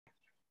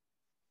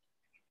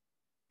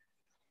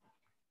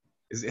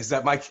Is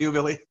that my cue,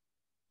 Billy?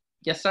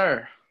 Yes,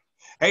 sir.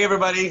 Hey,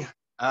 everybody.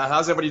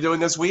 How's everybody doing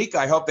this week?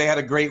 I hope they had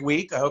a great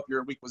week. I hope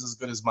your week was as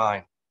good as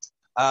mine.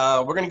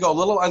 We're going to go a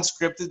little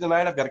unscripted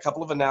tonight. I've got a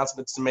couple of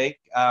announcements to make.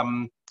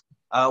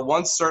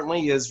 One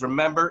certainly is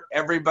remember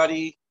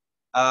everybody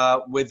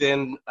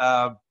within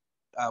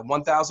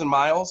 1,000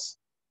 miles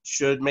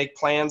should make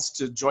plans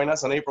to join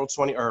us on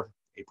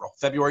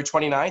February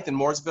 29th in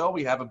Mooresville.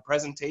 We have a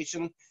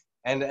presentation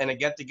and a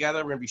get together.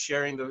 We're going to be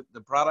sharing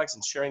the products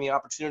and sharing the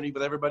opportunity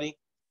with everybody.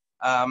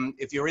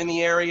 If you're in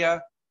the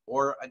area,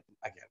 or again,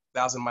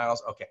 1,000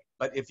 miles, okay.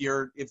 But if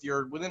you're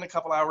within a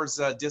couple hours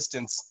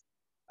distance,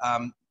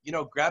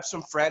 grab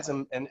some friends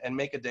and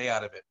make a day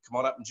out of it. Come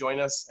on up and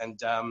join us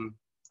and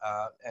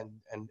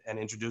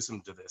introduce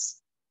them to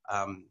this.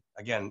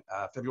 Again,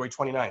 February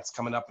 29th is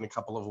coming up in a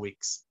couple of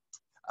weeks.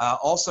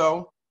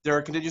 Also,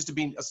 there continues to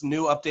be some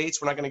new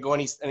updates. We're not going to go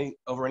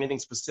over anything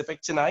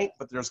specific tonight,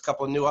 but there's a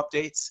couple of new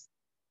updates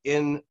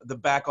in the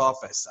back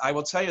office. I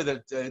will tell you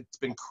that it's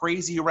been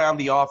crazy around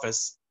the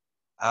office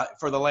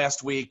for the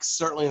last week,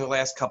 certainly in the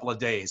last couple of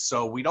days.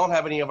 So we don't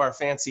have any of our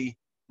fancy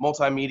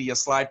multimedia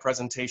slide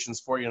presentations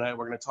for you tonight.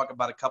 We're going to talk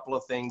about a couple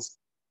of things.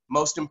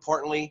 Most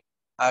importantly,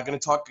 going to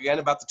talk again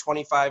about the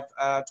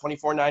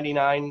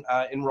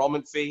 $24.99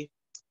 enrollment fee.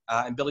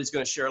 And Billy's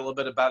going to share a little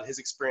bit about his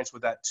experience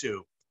with that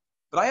too.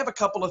 But I have a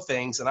couple of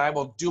things, and I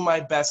will do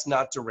my best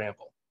not to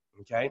ramble,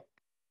 okay?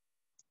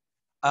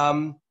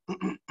 I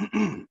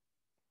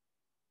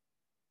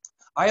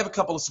have a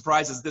couple of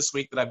surprises this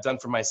week that I've done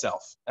for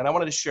myself, and I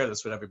wanted to share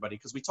this with everybody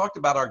because we talked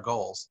about our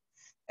goals,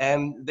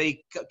 and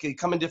they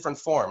come in different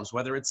forms,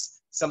 whether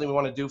it's something we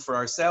want to do for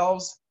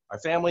ourselves, our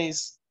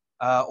families,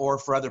 or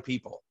for other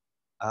people.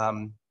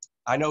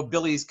 I know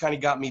Billy's kind of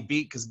got me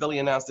beat because Billy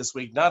announced this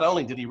week, not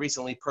only did he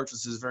recently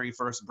purchase his very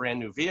first brand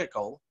new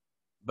vehicle,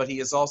 but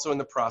he is also in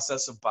the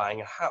process of buying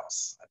a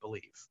house, I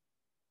believe,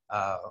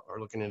 or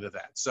looking into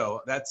that.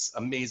 So that's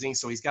amazing.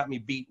 So he's got me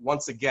beat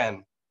once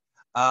again.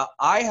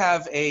 I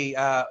have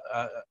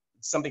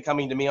something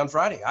coming to me on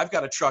Friday. I've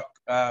got a truck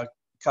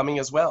coming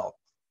as well.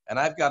 And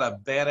I've got a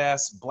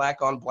badass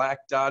black on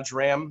black Dodge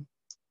Ram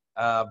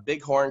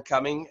Bighorn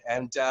coming.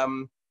 And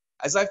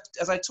as I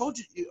told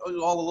you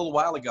all a little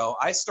while ago,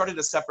 I started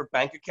a separate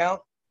bank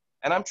account,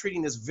 and I'm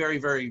treating this very,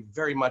 very,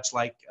 very much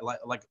like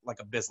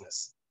a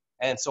business.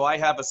 And so I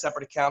have a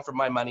separate account for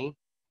my money,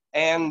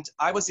 and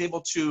I was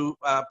able to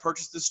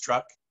purchase this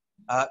truck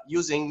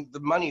using the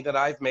money that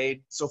I've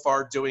made so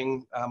far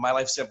doing My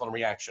Life Simple and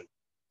Reaction.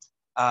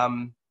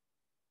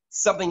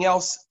 Something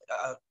else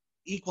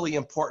equally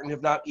important,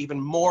 if not even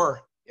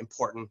more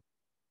important,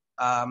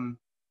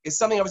 is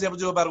something I was able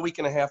to do about a week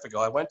and a half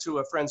ago. I went to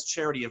a friend's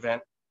charity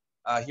event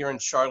here in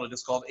Charlotte.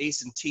 It's called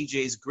Ace and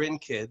TJ's Grin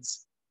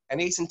Kids. And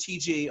Ace and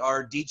TJ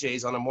are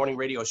DJs on a morning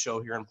radio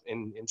show here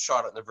in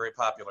Charlotte, and they're very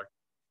popular.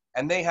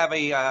 And they have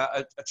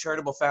a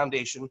charitable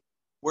foundation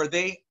where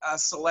they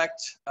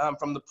select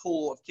from the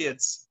pool of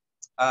kids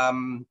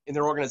in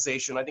their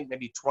organization, I think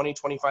maybe 20,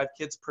 25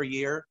 kids per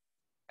year.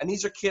 And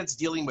these are kids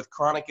dealing with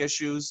chronic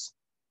issues.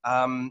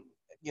 Some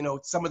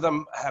of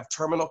them have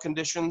terminal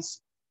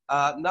conditions,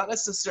 not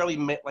necessarily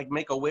like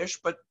Make-A-Wish,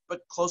 but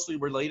closely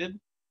related.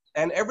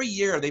 And every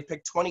year they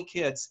pick 20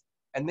 kids,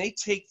 and they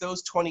take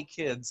those 20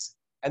 kids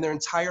and their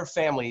entire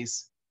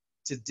families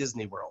to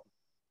Disney World.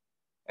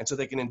 And so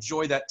they can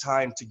enjoy that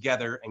time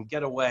together and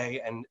get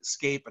away and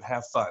escape and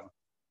have fun.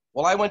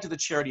 Well, I went to the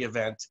charity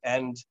event,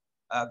 and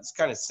this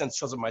kind of sends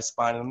chills up my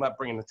spine, and I'm not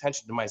bringing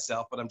attention to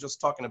myself, but I'm just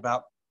talking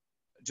about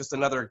just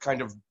another kind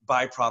of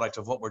byproduct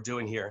of what we're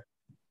doing here.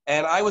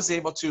 And I was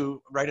able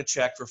to write a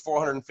check for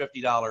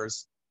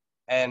 $450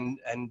 and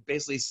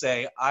basically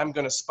say, I'm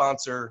going to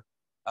sponsor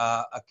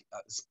a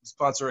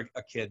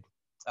kid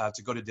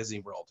to go to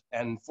Disney World.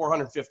 And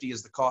 $450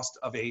 is the cost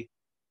of a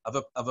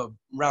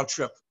round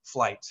trip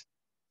flight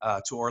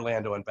to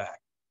Orlando and back.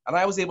 And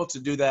I was able to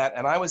do that,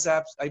 and I was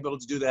able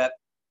to do that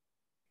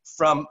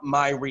from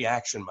my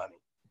reaction money.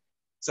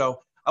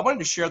 So I wanted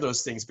to share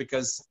those things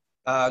because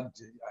I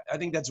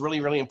think that's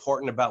really, really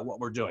important about what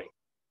we're doing.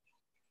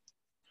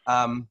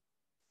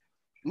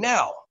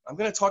 Now, I'm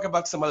going to talk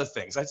about some other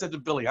things. I said to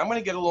Billy, I'm going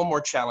to get a little more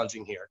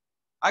challenging here.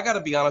 I got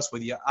to be honest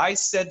with you. I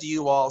said to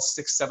you all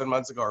 6, 7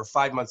 months ago or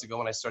 5 months ago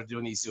when I started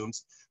doing these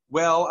Zooms,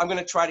 well, I'm going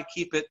to try to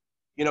keep it,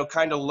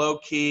 kind of low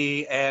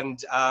key,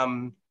 and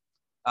I'm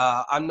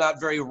not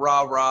very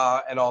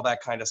rah-rah and all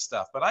that kind of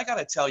stuff. But I got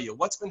to tell you,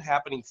 what's been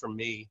happening for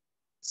me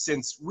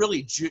since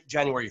really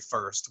January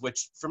 1st,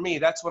 which for me,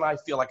 that's when I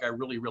feel like I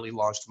really, really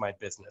launched my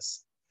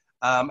business.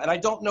 And I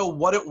don't know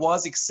what it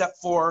was except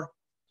for,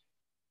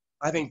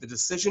 I think the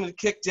decision had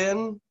kicked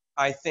in.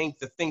 I think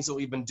the things that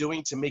we've been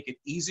doing to make it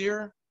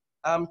easier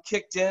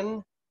kicked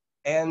in.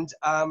 And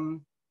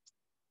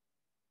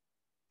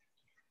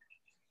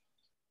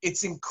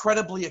it's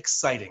incredibly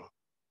exciting.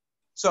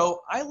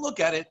 So I look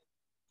at it,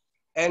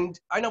 and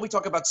I know we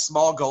talk about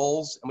small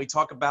goals, and we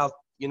talk about,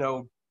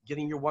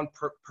 getting your one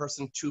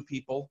person, 2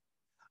 people.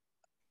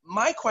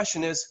 My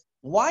question is,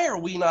 why are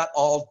we not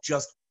all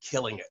just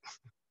killing it?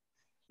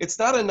 it's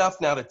not enough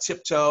now to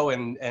tiptoe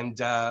and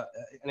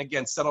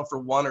again, settle for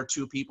one or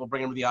two people,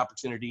 bring them the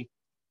opportunity.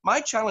 My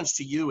challenge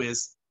to you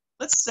is,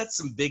 let's set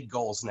some big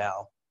goals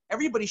now.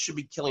 Everybody should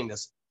be killing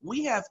this.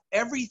 We have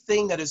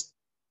everything that is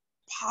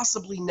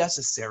possibly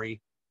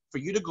necessary for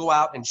you to go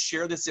out and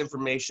share this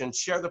information,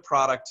 share the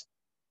product,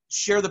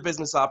 share the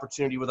business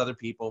opportunity with other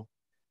people.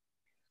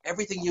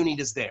 Everything you need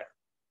is there.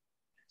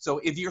 So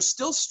if you're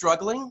still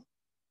struggling,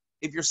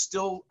 if you're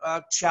still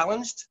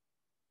challenged,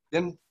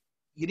 then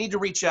you need to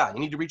reach out. You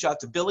need to reach out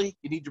to Billy.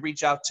 You need to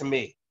reach out to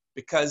me,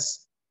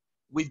 because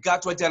we've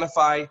got to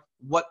identify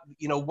what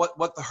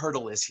the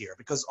hurdle is here,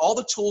 because all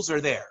the tools are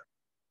there.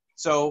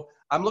 So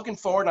I'm looking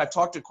forward, and I've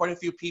talked to quite a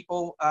few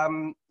people,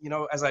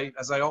 as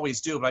I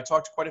always do, but I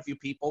talked to quite a few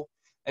people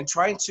and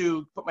trying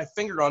to put my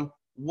finger on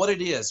what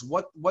it is,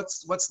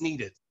 what's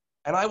needed.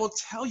 And I will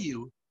tell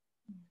you,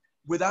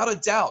 without a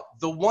doubt,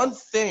 the one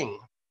thing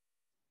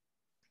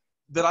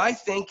that I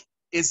think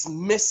is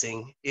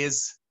missing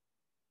is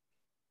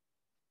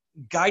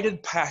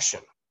guided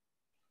passion,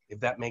 if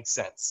that makes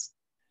sense.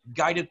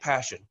 Guided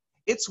passion.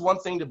 It's one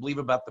thing to believe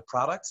about the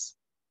products.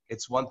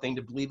 It's one thing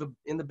to believe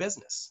in the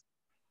business.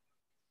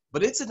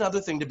 But it's another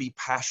thing to be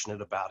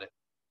passionate about it.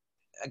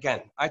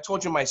 Again, I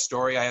told you my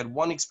story. I had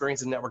one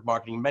experience in network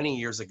marketing many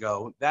years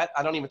ago. That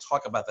I don't even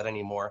talk about that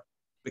anymore,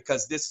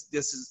 because this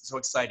is so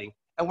exciting.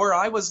 And where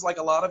I was like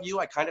a lot of you,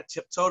 I kind of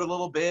tiptoed a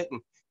little bit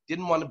and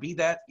didn't want to be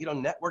that,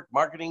 network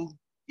marketing,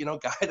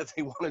 guy that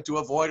they wanted to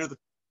avoid.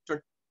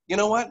 You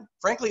know what?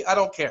 Frankly, I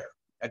don't care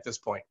at this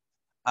point.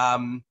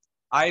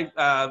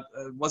 I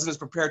wasn't as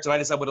prepared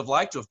tonight as I would have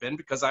liked to have been,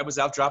 because I was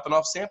out dropping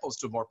off samples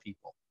to more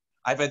people.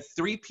 I've had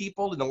 3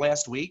 people in the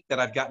last week that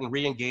I've gotten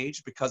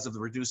re-engaged because of the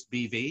reduced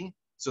BV.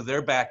 So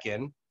they're back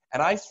in.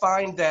 And I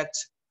find that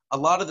a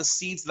lot of the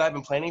seeds that I've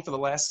been planting for the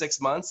last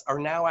 6 months are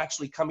now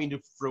actually coming to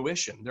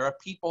fruition. There are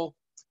people,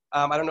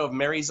 I don't know if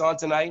Mary's on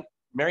tonight.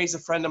 Mary's a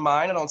friend of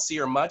mine. I don't see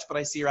her much, but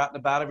I see her out and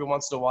about every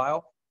once in a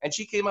while. And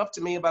she came up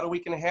to me about a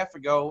week and a half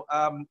ago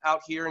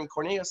out here in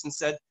Cornelius and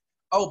said,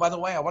 "Oh, by the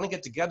way, I want to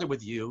get together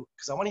with you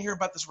because I want to hear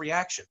about this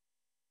reaction."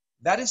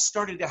 That is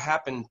starting to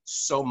happen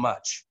so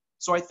much.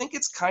 So I think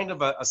it's kind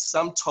of a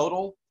sum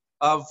total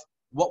of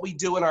what we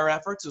do in our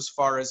efforts as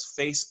far as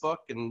Facebook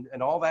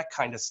and all that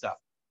kind of stuff.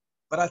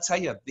 But I'll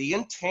tell you, the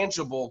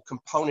intangible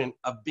component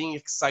of being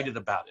excited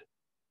about it.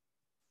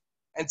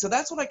 And so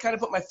that's what I kind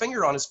of put my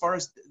finger on as far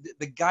as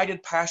the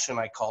guided passion,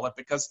 I call it,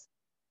 because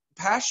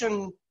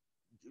passion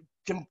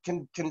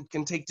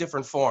can take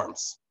different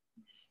forms.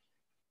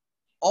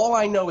 All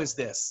I know is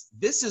this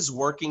is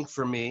working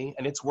for me,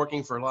 and it's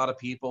working for a lot of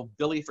people.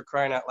 Billy, for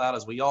crying out loud,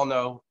 as we all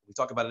know, we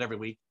talk about it every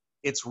week,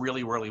 it's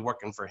really, really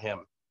working for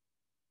him.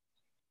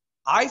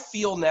 I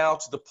feel now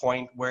to the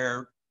point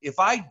where if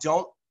I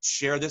don't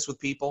share this with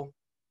people,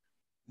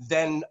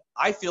 then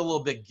I feel a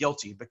little bit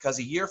guilty, because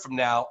a year from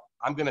now,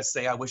 I'm going to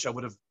say, I wish I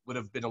would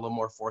have been a little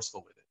more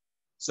forceful with it.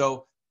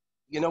 So,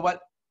 you know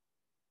what?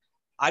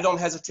 I don't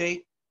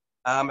hesitate.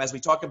 As we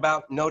talk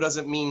about, no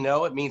doesn't mean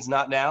no, it means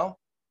not now.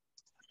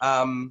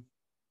 And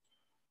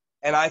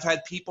I've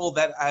had people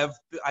that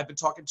I've been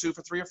talking to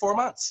for 3 or 4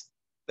 months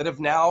that have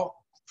now,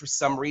 for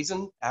some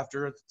reason,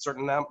 after a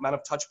certain amount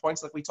of touch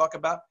points like we talk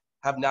about,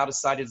 have now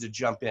decided to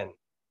jump in.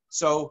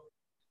 So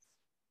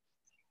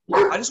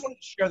I just wanted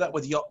to share that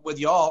with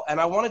y'all, and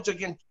I wanted to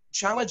again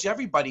challenge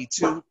everybody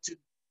to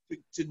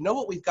know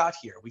what we've got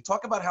here. We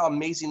talk about how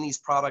amazing these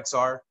products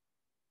are.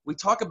 We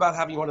talk about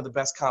having one of the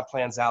best comp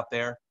plans out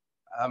there.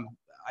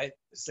 I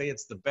say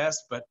it's the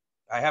best, but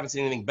I haven't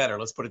seen anything better.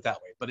 Let's put it that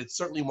way. But it's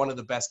certainly one of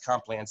the best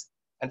comp plans.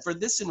 And for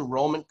this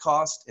enrollment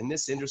cost in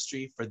this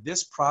industry, for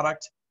this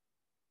product,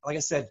 like I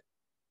said,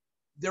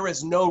 there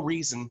is no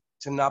reason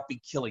to not be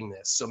killing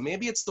this. So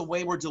maybe it's the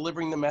way we're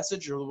delivering the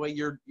message or the way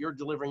you're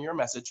delivering your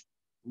message.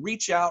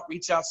 Reach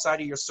outside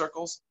of your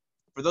circles.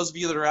 For those of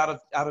you that are out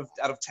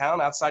of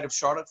town, outside of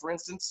Charlotte, for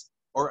instance,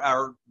 or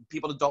our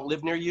people that don't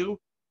live near you,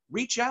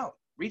 reach out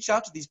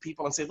to these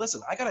people and say,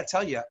 listen, I got to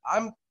tell you,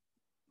 I'm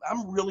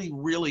really,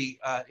 really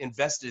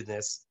invested in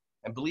this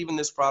and believe in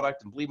this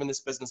product and believe in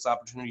this business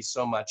opportunity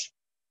so much.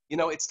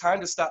 It's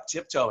time to stop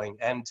tiptoeing.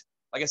 And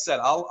like I said,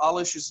 I'll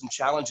issue some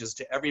challenges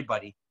to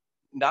everybody,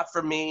 not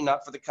for me,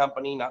 not for the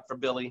company, not for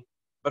Billy,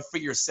 but for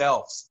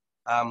yourselves.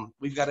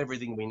 We've got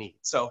everything we need.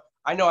 So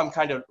I know I'm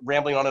kind of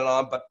rambling on and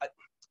on, but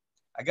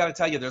I got to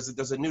tell you,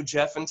 there's a new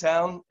Jeff in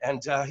town,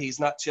 and he's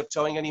not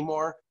tiptoeing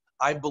anymore.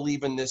 I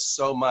believe in this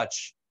so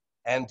much.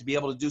 And to be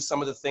able to do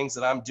some of the things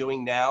that I'm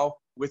doing now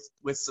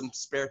with some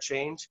spare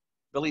change.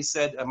 Billy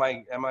said,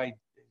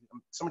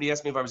 somebody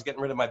asked me if I was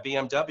getting rid of my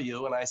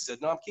BMW, and I said,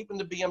 no, I'm keeping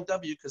the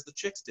BMW because the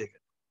chicks dig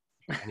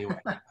it. Anyway,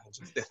 I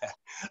just did that.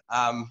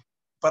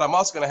 But I'm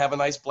also going to have a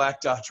nice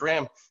black Dodge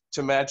Ram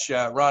to match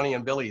Ronnie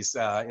and Billy's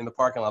in the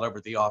parking lot over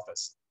at the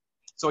office.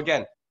 So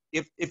again,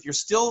 if you're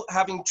still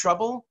having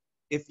trouble,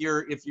 if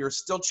you're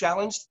still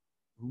challenged,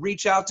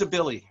 reach out to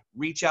Billy,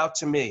 reach out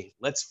to me.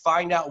 Let's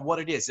find out what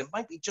it is. It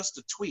might be just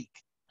a tweak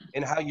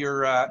in how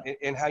you're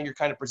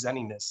kind of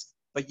presenting this,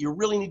 but you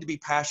really need to be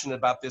passionate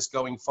about this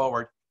going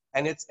forward.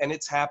 And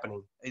it's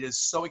happening. It is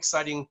so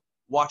exciting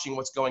watching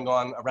what's going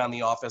on around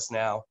the office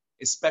now,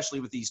 especially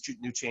with these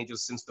new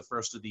changes since the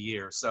first of the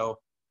year. So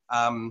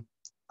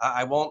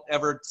I won't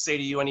ever say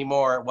to you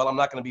anymore, well, I'm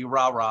not going to be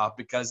rah-rah,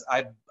 because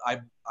I'm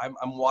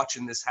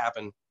watching this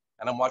happen,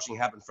 and I'm watching it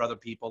happen for other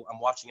people. I'm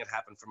watching it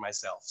happen for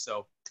myself.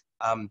 So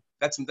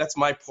that's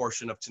my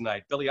portion of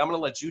tonight. Billy, I'm going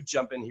to let you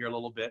jump in here a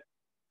little bit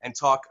and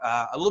talk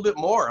a little bit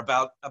more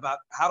about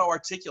how to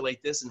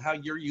articulate this and how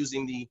you're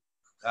using the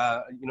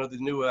the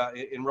new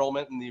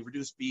enrollment and the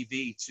reduced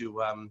BV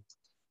to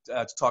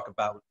talk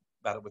about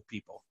it with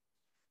people.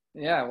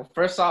 Yeah, well,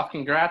 first off,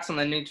 congrats on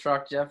the new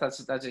truck, Jeff.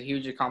 That's a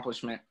huge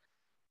accomplishment.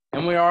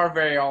 And we are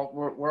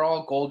we're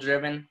all goal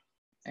driven,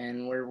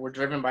 and we're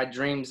driven by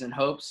dreams and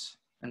hopes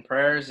and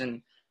prayers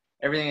and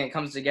everything that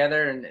comes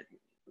together, and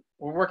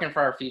we're working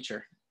for our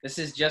future. This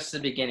is just the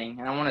beginning,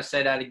 and I want to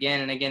say that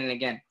again and again and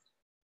again.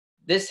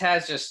 This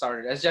has just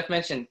started. As Jeff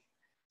mentioned, it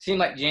seemed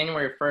like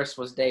January 1st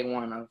was day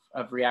one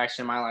of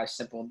Reaction My Life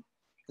Simple.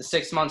 The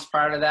 6 months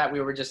prior to that,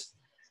 we were just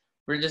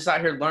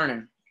out here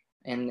learning,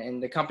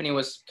 and the company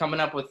was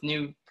coming up with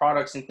new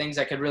products and things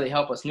that could really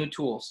help us, new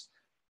tools.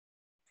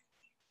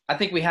 I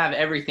think we have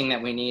everything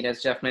that we need,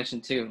 as Jeff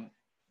mentioned too.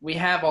 We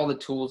have all the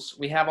tools.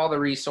 We have all the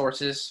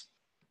resources.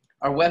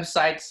 Our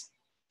websites,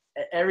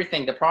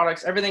 everything, the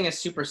products, everything is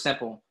super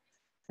simple.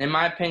 In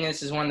my opinion,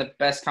 this is one of the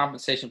best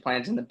compensation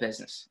plans in the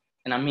business.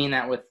 And I mean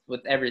that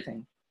with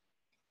everything.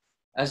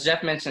 As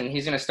Jeff mentioned,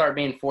 he's going to start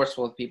being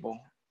forceful with people.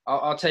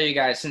 I'll tell you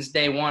guys, since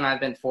day one, I've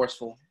been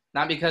forceful.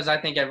 Not because I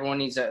think everyone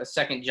needs a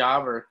second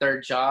job or a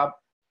third job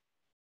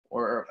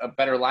or a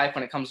better life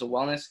when it comes to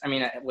wellness. I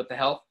mean, with the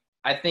health.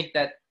 I think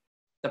that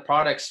the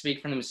products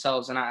speak for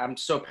themselves, and I'm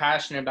so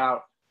passionate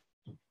about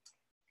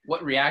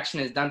what Reaction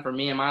has done for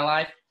me in my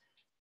life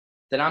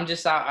that I'm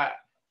just out.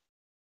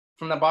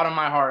 From the bottom of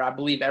my heart, I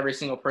believe every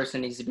single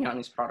person needs to be on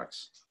these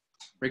products,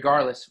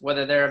 regardless,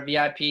 whether they're a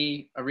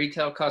VIP, a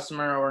retail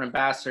customer, or an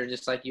ambassador,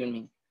 just like you and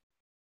me.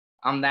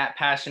 I'm that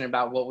passionate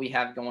about what we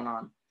have going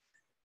on.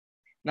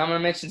 Now I'm going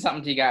to mention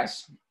something to you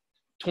guys.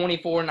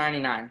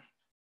 $24.99.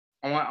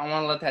 I want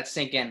to let that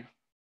sink in.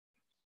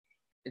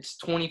 It's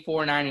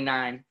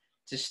 $24.99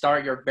 to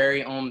start your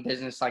very own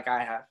business like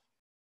I have.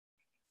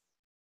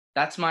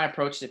 That's my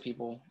approach to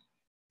people.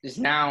 Is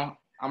now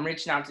I'm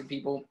reaching out to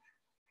people.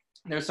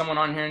 There's someone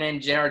on here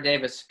named J.R.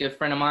 Davis, a good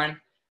friend of mine.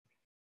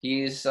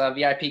 He's a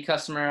VIP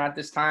customer at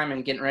this time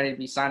and getting ready to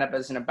be signed up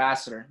as an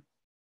ambassador.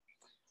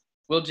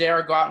 Will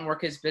JR go out and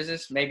work his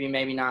business? Maybe,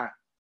 maybe not.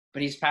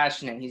 But he's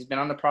passionate. He's been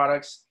on the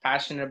products,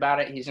 passionate about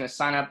it. He's going to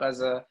sign up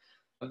as a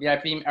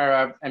VIP or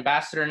an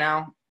ambassador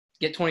now,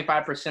 get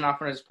 25%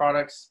 off of his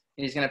products,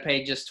 and he's going to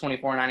pay just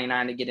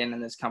 $24.99 to get in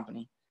this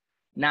company.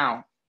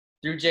 Now,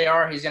 through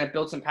JR, he's going to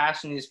build some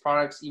passion in these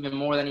products even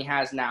more than he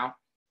has now.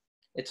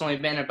 It's only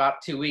been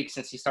about 2 weeks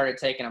since he started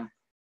taking them.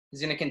 He's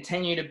going to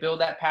continue to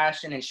build that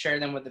passion and share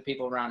them with the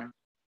people around him.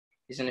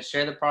 He's going to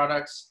share the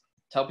products,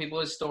 tell people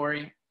his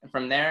story, and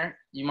from there,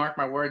 you mark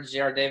my words,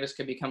 J.R. Davis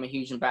could become a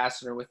huge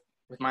ambassador with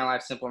My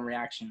Life Simple and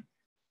Reaction.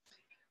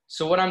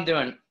 So what I'm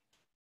doing,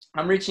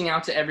 I'm reaching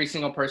out to every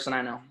single person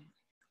I know.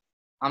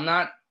 I'm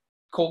not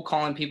cold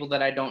calling people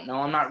that I don't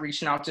know. I'm not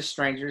reaching out to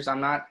strangers.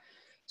 I'm not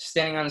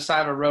standing on the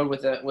side of a road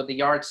with a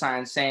yard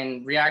sign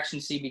saying Reaction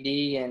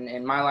CBD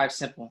and My Life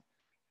Simple.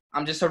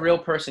 I'm just a real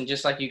person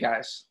just like you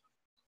guys.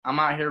 I'm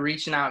out here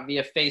reaching out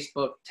via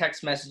Facebook,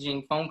 text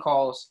messaging, phone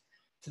calls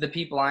to the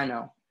people I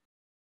know.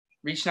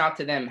 Reaching out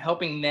to them,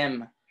 helping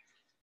them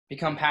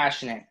become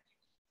passionate.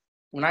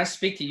 When I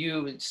speak to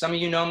you, some of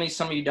you know me,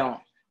 some of you don't.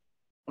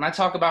 When I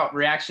talk about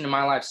Reaction to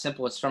My Life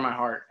Simple, it's from my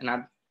heart. And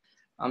I'm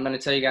going to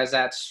tell you guys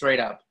that straight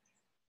up.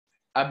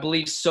 I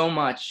believe so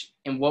much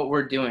in what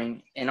we're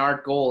doing, in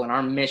our goal and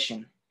our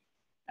mission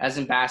as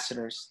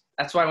ambassadors.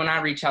 That's why when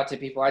I reach out to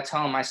people, I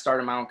tell them I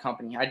started my own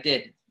company. I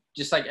did,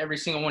 just like every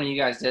single one of you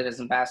guys did as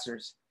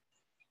ambassadors.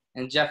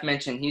 And Jeff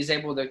mentioned he's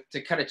able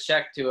to cut a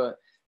check to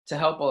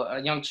help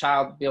a young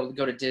child be able to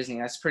go to Disney.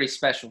 That's pretty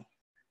special.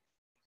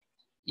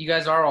 You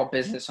guys are all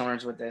business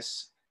owners with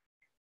this.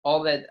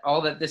 All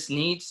that this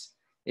needs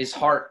is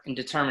heart and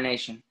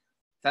determination.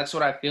 That's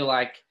what I feel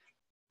like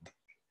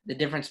the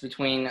difference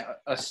between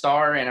a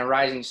star and a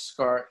rising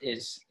star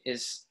is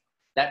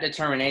that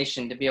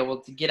determination to be able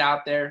to get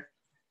out there.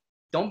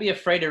 Don't be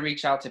afraid to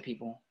reach out to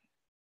people.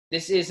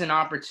 This is an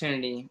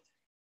opportunity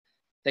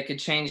that could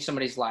change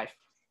somebody's life.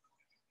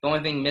 The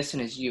only thing missing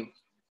is you,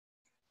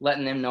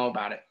 letting them know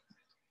about it.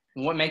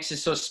 And what makes it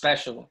so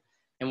special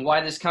and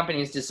why this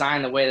company is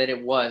designed the way that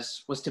it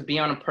was to be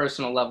on a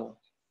personal level.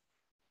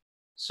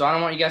 So I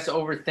don't want you guys to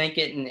overthink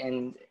it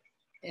and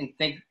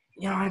think,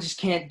 I just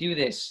can't do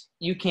this.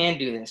 You can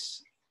do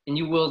this, and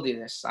you will do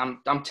this.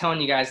 I'm telling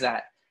you guys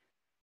that.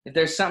 If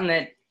there's something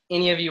that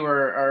any of you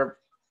are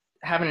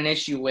having an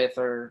issue with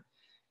or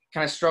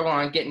kind of struggling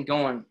on getting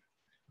going,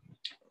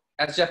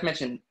 as Jeff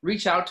mentioned,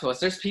 reach out to us.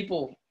 There's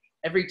people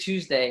every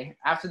Tuesday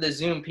after the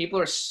Zoom. People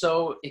are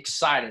so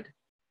excited.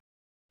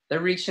 They're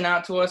reaching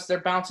out to us. They're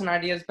bouncing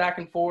ideas back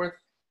and forth.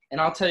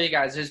 And I'll tell you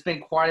guys, there's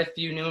been quite a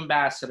few new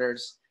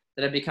ambassadors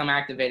that have become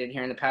activated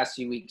here in the past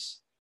few weeks.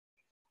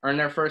 earn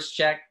their first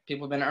check.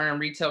 People have been earning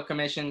retail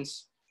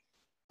commissions.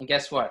 And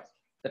guess what?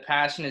 The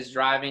passion is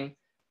driving.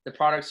 The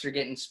products are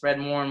getting spread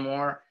more and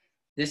more.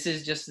 This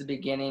is just the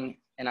beginning,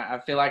 and I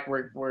feel like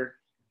we're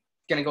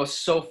going to go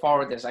so far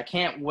with this. I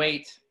can't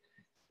wait.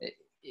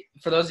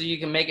 For those of you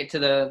who can make it to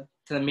the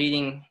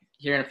meeting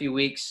here in a few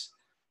weeks,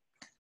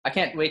 I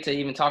can't wait to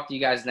even talk to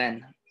you guys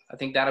then. I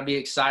think that'll be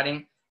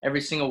exciting.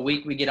 Every single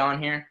week we get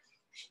on here.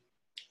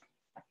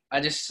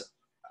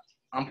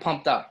 I'm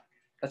pumped up.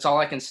 That's all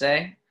I can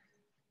say.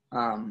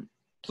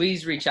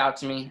 Please reach out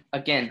to me.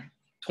 Again,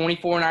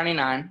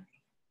 $24.99.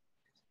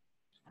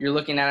 You're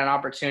looking at an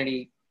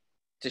opportunity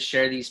to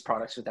share these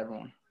products with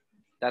everyone.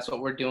 That's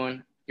what we're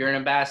doing. You're an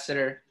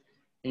ambassador,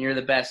 and you're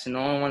the best. And the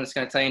only one that's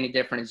going to tell you any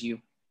different is you.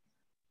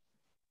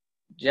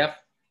 Jeff?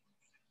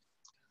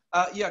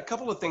 Yeah, a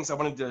couple of things I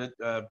wanted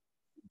to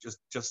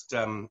just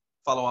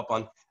follow up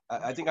on.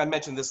 I think I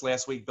mentioned this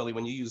last week, Billy,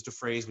 when you used a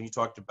phrase, when you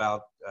talked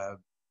about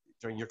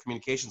during your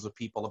communications with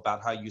people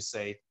about how you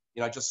say,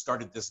 I just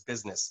started this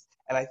business.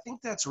 And I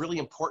think that's really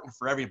important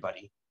for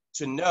everybody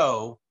to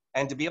know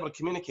and to be able to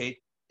communicate.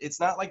 It's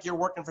not like you're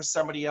working for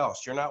somebody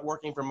else. You're not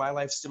working for My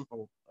Life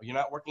Simple. You're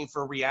not working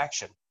for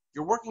Reaction.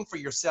 You're working for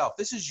yourself.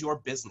 This is your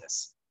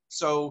business.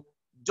 So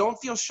don't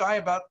feel shy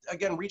about,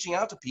 again, reaching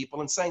out to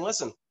people and saying,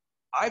 listen,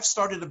 I've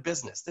started a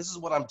business. This is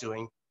what I'm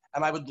doing.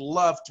 And I would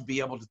love to be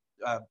able to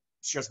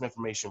share some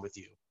information with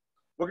you.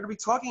 We're going to be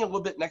talking a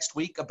little bit next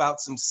week about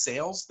some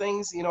sales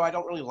things. I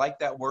don't really like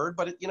that word,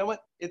 but you know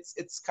what?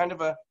 It's kind of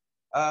a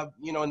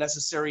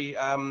necessary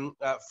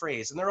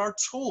phrase. And there are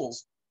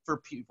tools for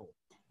people.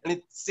 And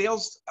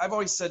sales, I've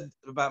always said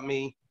about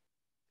me,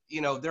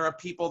 there are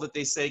people that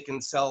they say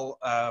can sell,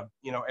 air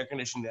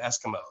conditioning to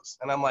Eskimos.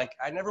 And I'm like,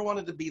 I never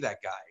wanted to be that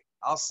guy.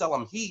 I'll sell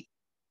them heat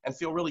and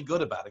feel really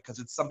good about it because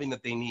it's something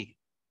that they need.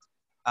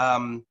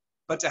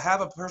 But to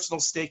have a personal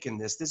stake in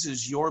this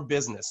is your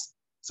business.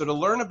 So to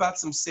learn about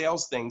some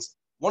sales things,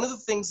 one of the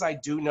things I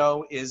do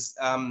know is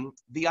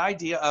the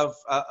idea of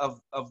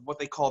what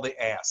they call the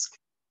ask.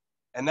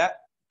 And that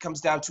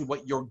comes down to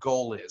what your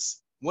goal is.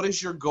 What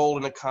is your goal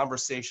in a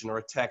conversation or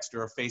a text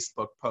or a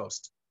Facebook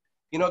post?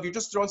 If you're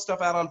just throwing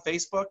stuff out on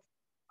Facebook,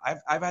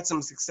 I've had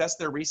some success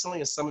there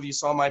recently. As some of you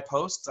saw my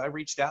posts, I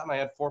reached out and I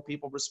had 4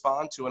 people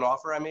respond to an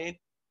offer I made.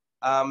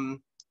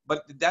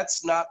 But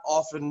that's not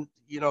often,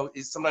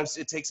 sometimes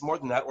it takes more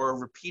than that or a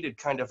repeated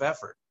kind of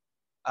effort.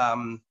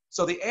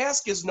 So the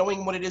ask is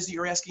knowing what it is that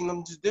you're asking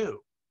them to do.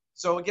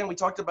 So again, we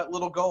talked about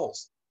little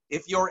goals.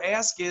 If your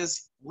ask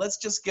is, let's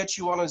just get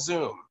you on a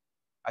Zoom.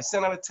 I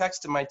sent out a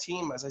text to my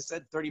team, as I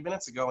said 30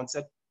 minutes ago, and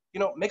said,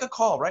 make a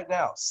call right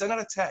now. Send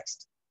out a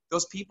text.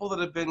 Those people that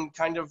have been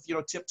kind of,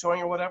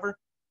 tiptoeing or whatever,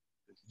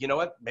 you know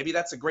what? Maybe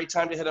that's a great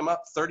time to hit them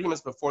up 30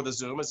 minutes before the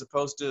Zoom as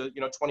opposed to,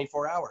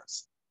 24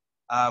 hours.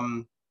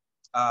 And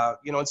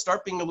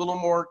start being a little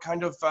more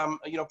kind of,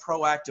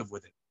 proactive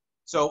with it.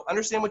 So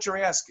understand what your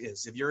ask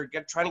is. If you're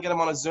trying to get them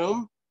on a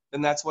Zoom,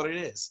 then that's what it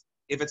is.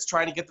 If it's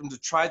trying to get them to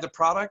try the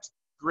product,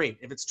 great.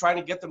 If it's trying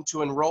to get them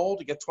to enroll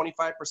to get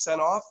 25%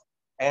 off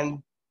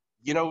and,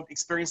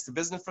 experience the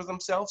business for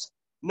themselves,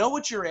 know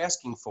what you're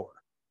asking for.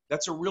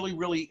 That's a really,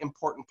 really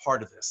important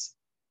part of this.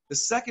 The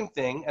second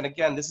thing, and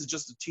again, this is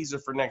just a teaser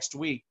for next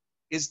week,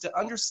 is to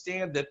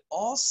understand that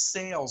all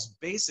sales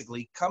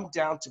basically come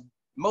down to,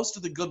 most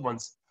of the good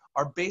ones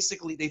are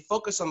basically, they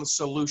focus on the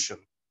solution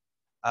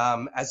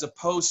as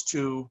opposed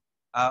to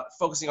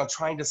focusing on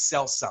trying to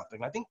sell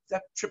something. I think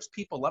that trips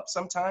people up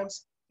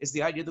sometimes, is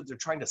the idea that they're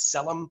trying to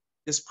sell them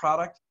this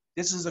product.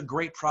 This is a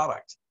great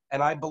product.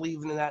 And I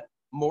believe in that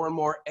more and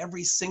more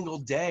every single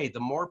day. The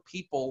more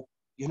people,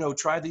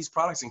 try these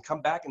products and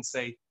come back and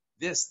say,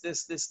 this.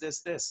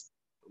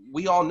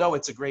 We all know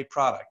it's a great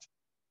product.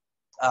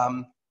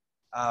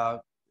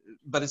 But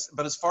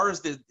as far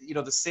as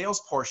the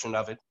sales portion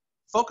of it,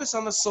 focus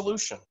on the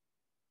solution.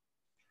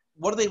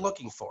 What are they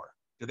looking for?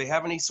 Do they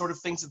have any sort of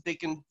things that they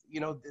can,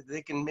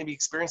 they can maybe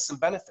experience some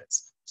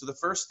benefits? So the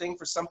first thing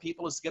for some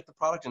people is to get the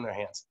product in their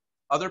hands.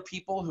 Other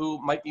people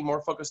who might be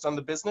more focused on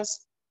the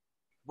business,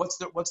 what's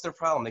their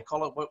problem? They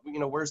call it,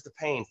 where's the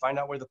pain? Find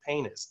out where the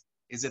pain is.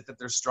 Is it that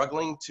they're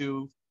struggling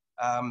to,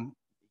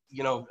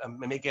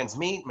 make ends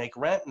meet, make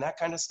rent, and that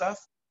kind of stuff?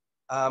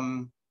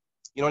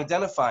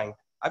 Identifying.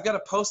 I've got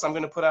a post I'm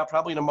going to put out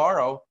probably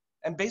tomorrow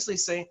and basically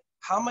say,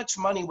 how much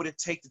money would it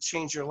take to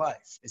change your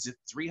life? Is it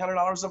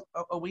 $300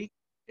 a week?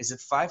 Is it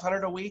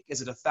 $500 a week?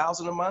 Is it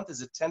 $1,000 a month?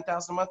 Is it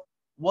 $10,000 a month?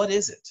 What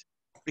is it?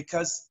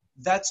 Because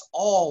that's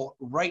all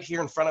right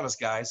here in front of us,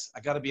 guys. I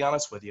got to be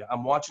honest with you.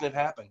 I'm watching it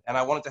happen, and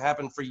I want it to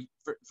happen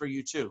for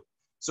you too.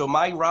 So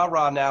my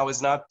rah-rah now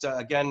is not,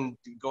 again,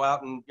 go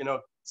out and,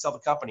 sell the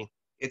company.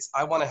 It's,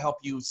 I want to help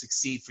you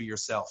succeed for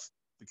yourself,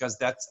 because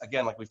that's,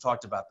 again, like we've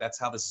talked about, that's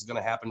how this is going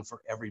to happen for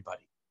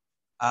everybody.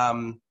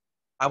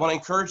 I want to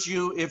encourage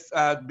you, if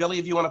Billy,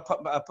 if you want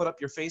to put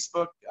up your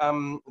Facebook,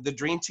 the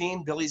Dream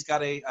Team, Billy's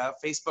got a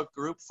Facebook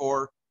group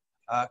for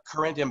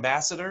current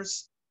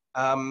ambassadors,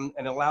 and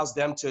it allows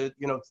them to,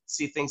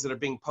 see things that are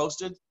being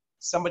posted.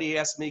 Somebody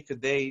asked me, could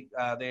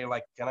they're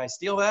like, can I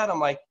steal that? I'm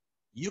like,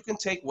 You can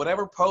take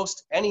whatever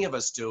post any of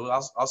us do.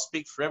 I'll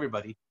speak for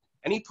everybody.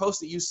 Any post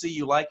that you see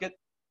you like it,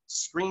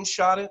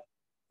 screenshot it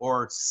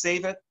or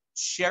save it,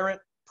 share it,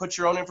 put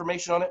your own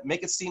information on it,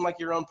 make it seem like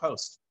your own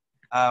post.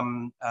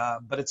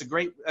 But it's a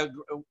great,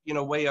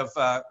 way of,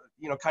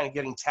 kind of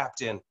getting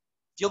tapped in.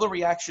 Feel the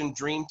Reaction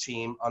Dream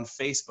Team on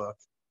Facebook.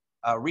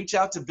 Reach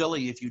out to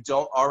Billy if you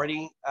don't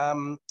already,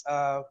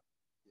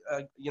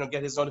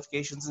 get his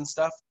notifications and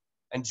stuff,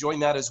 and join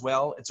that as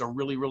well. It's a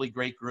really, really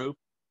great group.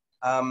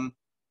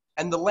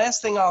 And the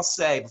last thing I'll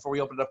say before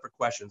we open it up for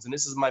questions, and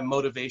this is my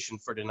motivation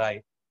for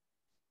tonight.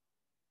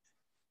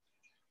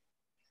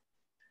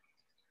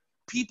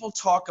 People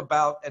talk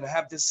about and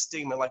have this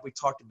stigma like we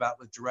talked about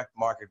with direct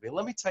marketing.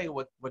 Let me tell you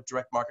what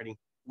direct marketing,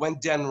 when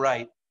done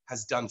right,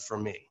 has done for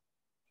me.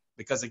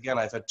 Because again,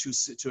 I've had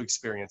two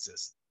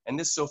experiences, and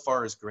this so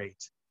far is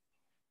great.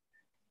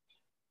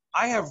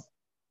 I have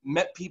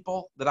met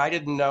people that I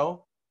didn't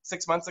know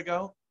 6 months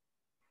ago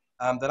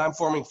that I'm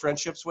forming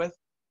friendships with.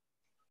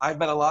 I've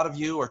met a lot of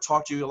you or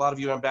talked to a lot of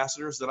you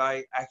ambassadors that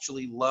I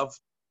actually love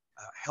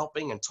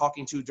helping and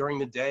talking to during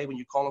the day when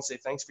you call and say,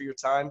 thanks for your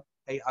time.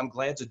 Hey, I'm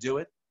glad to do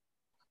it.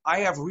 I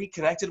have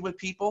reconnected with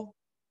people.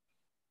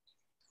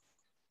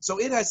 So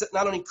it has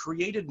not only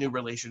created new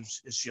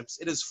relationships,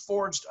 it has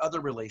forged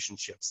other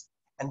relationships.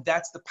 And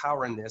that's the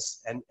power in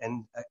this. And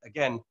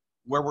again,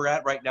 where we're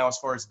at right now as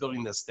far as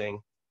building this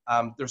thing,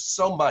 there's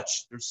so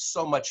much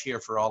here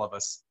for all of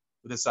us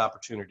with this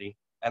opportunity.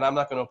 And I'm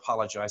not going to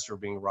apologize for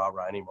being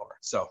rah-rah anymore.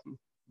 So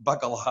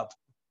buckle up.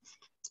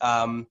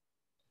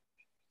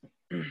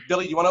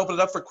 Billy, you want to open it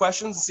up for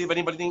questions and see if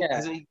anybody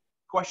has any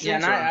questions? Yeah,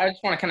 and I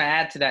just want to kind of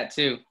add to that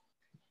too.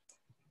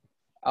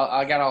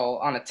 I got all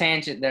on a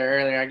tangent there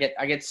earlier.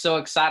 I get so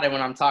excited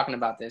when I'm talking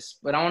about this,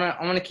 but I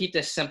want to keep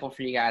this simple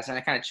for you guys, and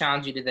I kind of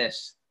challenge you to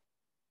this.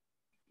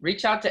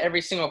 Reach out to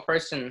every single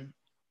person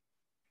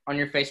on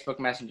your Facebook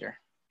Messenger,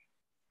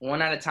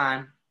 one at a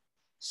time.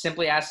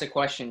 Simply ask the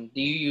question,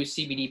 do you use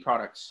CBD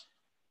products?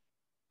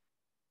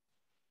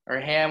 Or,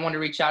 hey, I want to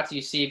reach out to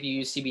you, see if you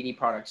use CBD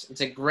products. It's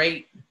a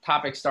great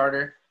topic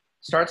starter.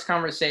 Starts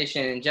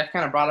conversation, and Jeff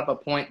kind of brought up a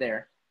point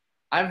there.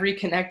 I've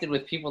reconnected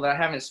with people that I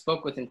haven't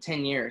spoke with in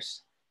 10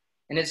 years.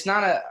 And it's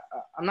not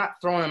I'm not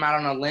throwing them out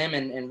on a limb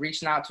and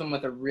reaching out to them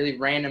with a really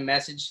random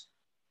message.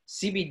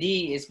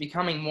 CBD is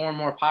becoming more and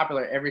more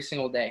popular every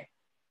single day.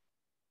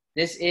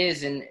 This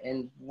is,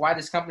 and why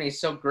this company is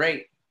so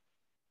great.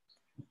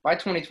 By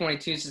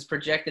 2022, this is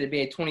projected to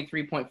be a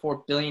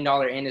 $23.4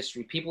 billion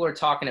industry. People are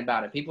talking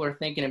about it. People are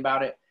thinking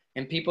about it,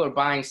 and people are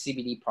buying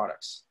CBD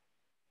products.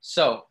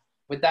 So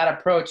with that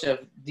approach of,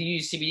 do you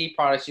use CBD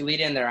products, you lead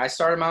in there. I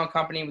started my own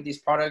company with these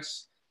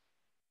products.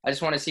 I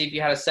just want to see if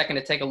you had a second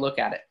to take a look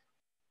at it.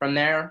 From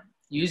there,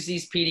 use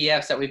these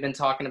PDFs that we've been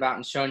talking about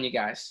and showing you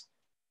guys.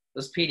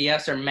 Those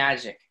PDFs are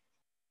magic.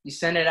 You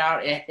send it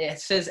out, it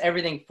says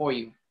everything for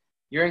you.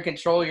 You're in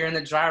control, you're in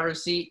the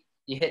driver's seat,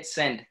 you hit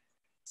send.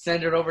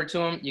 Send it over to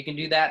them. You can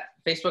do that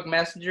Facebook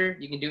Messenger.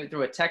 You can do it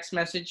through a text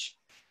message.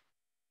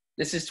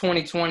 This is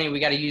 2020. We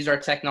got to use our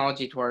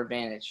technology to our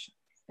advantage.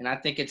 And I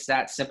think it's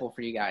that simple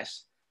for you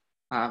guys.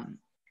 I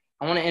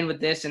want to end with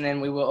this, and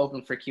then we will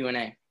open for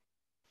Q&A.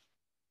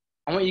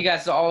 I want you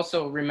guys to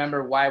also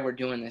remember why we're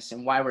doing this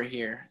and why we're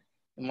here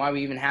and why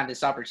we even have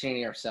this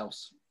opportunity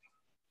ourselves.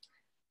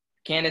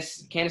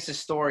 Candace's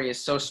story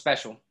is so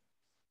special.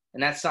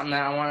 And that's something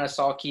that I want us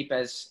all keep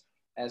as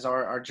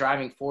our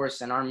driving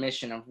force and our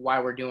mission of why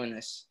we're doing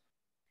this.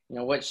 You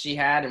know, what she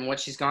had and what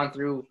she's gone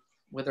through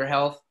with her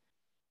health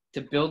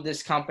to build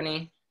this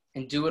company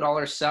and do it all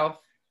herself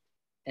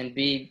and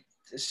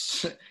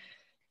it's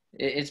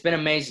been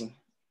amazing.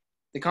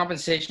 The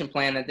compensation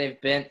plan that they've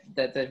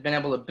been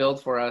able to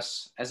build for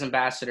us as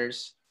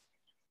ambassadors,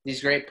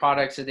 these great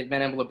products that they've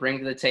been able to bring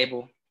to the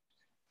table,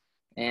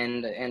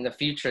 and the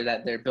future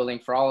that they're building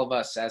for all of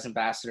us as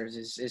ambassadors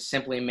is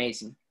simply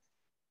amazing.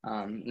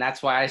 And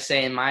that's why I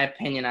say, in my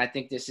opinion, I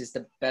think this is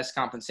the best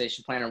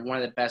compensation plan, or one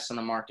of the best on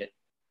the market.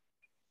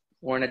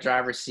 We're in the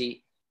driver's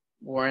seat,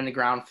 we're in the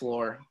ground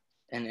floor,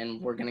 and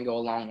we're going to go a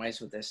long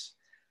ways with this.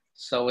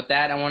 So with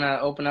that, I want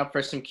to open up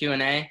for some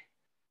Q&A.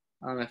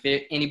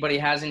 If anybody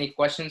has any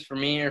questions for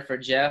me or for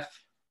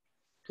Jeff,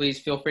 please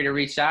feel free to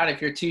reach out. If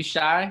you're too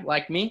shy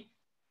like me,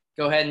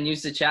 go ahead and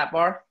use the chat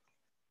bar.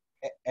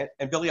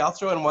 And Billy, I'll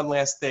throw in one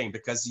last thing,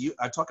 because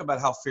I talk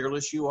about how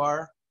fearless you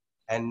are.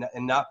 And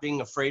not being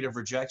afraid of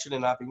rejection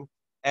and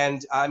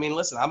I mean,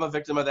 listen, I'm a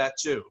victim of that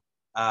too.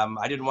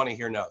 I didn't want to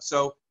hear no.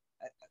 So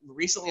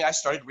recently I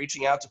started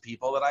reaching out to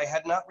people that I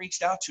had not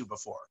reached out to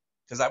before,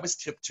 because I was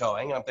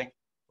tiptoeing and I'm thinking,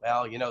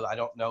 well, I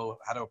don't know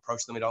how to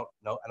approach them. I don't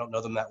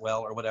know them that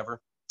well or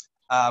whatever.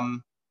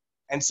 And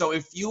so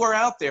if you are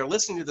out there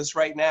listening to this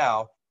right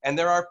now, and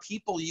there are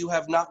people you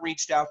have not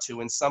reached out to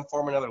in some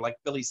form or another, like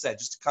Billy said,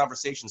 just a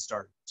conversation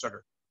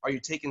starter, are you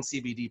taking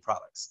CBD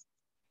products?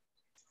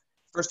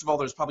 First of all,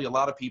 there's probably a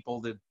lot of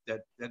people that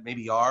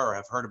maybe are or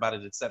have heard about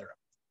it, et cetera.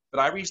 But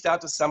I reached out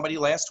to somebody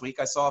last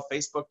week. I saw a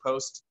Facebook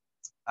post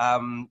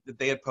that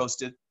they had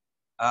posted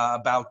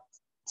about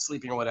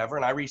sleeping or whatever.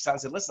 And I reached out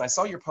and said, listen, I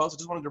saw your post. I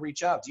just wanted to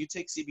reach out. Do you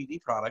take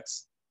CBD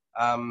products?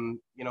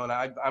 You know, and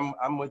I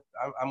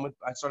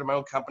started my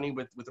own company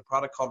with a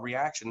product called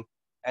Reaction.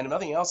 And if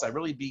nothing else, I'd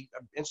really be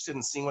interested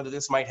in seeing whether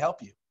this might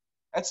help you.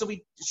 And so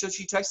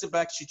she texted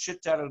back, she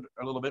chit-chatted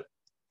a little bit.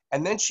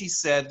 And then she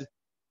said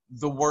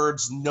the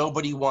words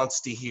nobody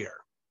wants to hear.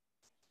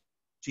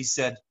 She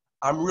said,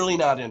 I'm really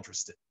not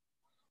interested.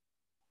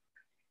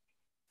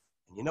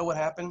 And you know what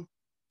happened?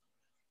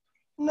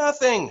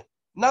 Nothing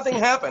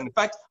happened. In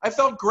fact, I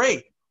felt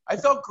great. I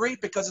felt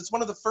great because it's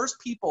one of the first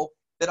people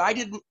that I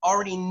didn't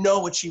already know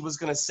what she was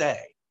going to say.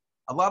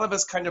 A lot of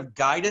us kind of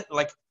guide it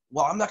like,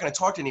 well, I'm not going to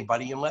talk to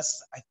anybody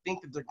unless I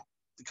think that they're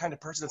the kind of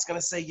person that's going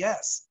to say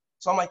yes.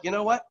 So I'm like, you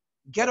know what?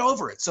 Get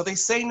over it. So they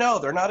say no,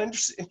 they're not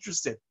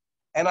interested.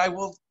 And I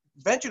will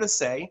venture to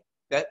say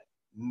that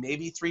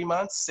maybe 3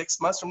 months, 6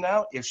 months from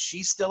now, if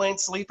she still ain't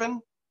sleeping,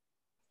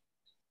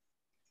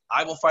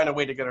 I will find a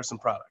way to get her some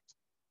product.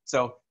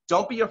 So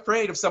don't be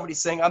afraid of somebody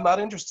saying, I'm not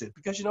interested,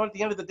 because you know, at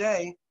the end of the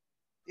day,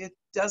 it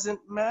doesn't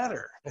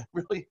matter.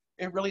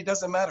 It really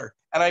doesn't matter.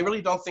 And I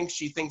really don't think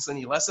she thinks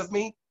any less of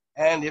me.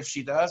 And if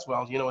she does,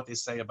 well, you know what they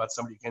say about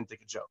somebody who can't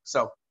take a joke.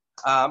 So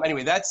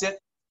anyway, that's it.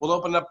 We'll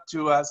open up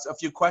to a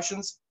few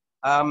questions.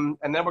 And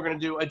then we're going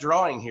to do a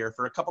drawing here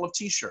for a couple of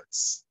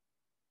t-shirts.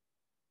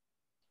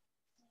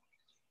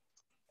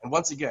 And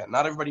once again,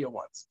 not everybody at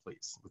once,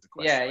 please, with the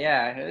question.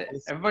 Yeah.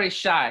 Everybody's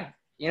shy.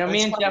 You know,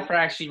 me and Jeff are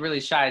actually really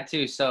shy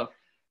too. So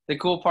the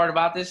cool part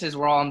about this is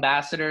we're all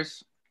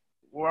ambassadors.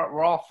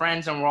 We're all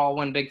friends and we're all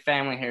one big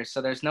family here.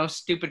 So there's no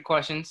stupid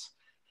questions.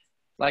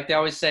 Like they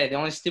always say, the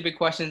only stupid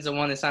question is the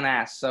one that's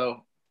unasked.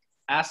 So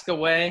ask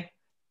away.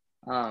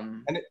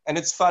 And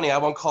it's funny, I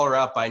won't call her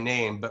out by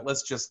name, but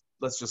let's just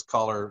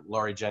call her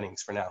Laurie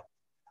Jennings for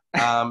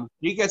now.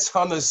 She gets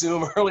on the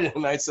Zoom early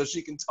tonight so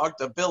she can talk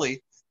to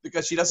Billy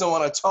because she doesn't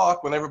want to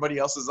talk when everybody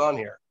else is on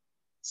here.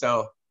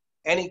 So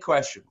any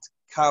questions,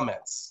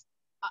 comments?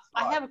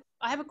 I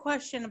have a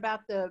question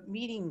about the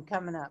meeting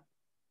coming up.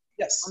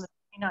 Yes. On the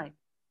 29th.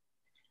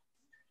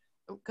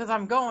 Because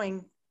I'm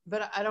going,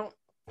 but I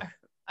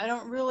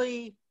don't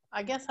really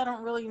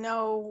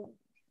know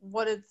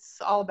what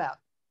it's all about.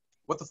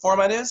 What the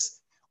format is?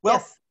 Well,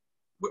 yes.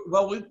 We're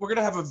going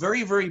to have a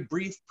very, very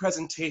brief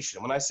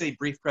presentation. When I say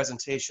brief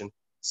presentation,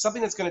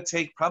 something that's going to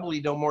take probably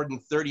no more than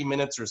 30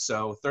 minutes or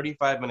so,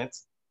 35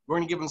 minutes. We're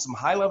going to give them some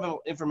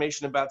high-level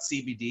information about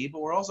CBD, but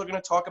we're also going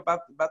to talk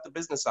about the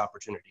business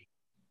opportunity.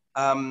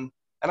 And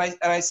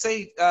I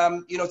say,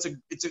 you know,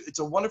 it's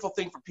a wonderful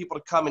thing for people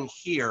to come and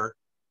hear,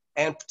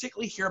 and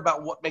particularly hear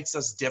about what makes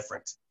us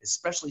different,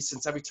 especially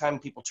since every time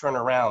people turn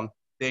around,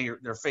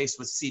 they're faced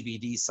with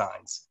CBD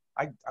signs.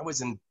 I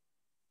was in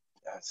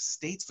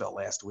Statesville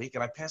last week,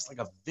 and I passed like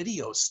a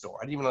video store.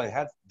 I didn't even know they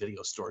had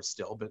video stores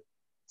still, but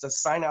it's a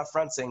sign out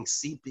front saying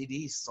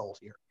CBD sold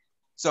here.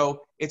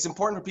 So it's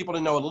important for people to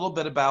know a little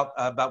bit about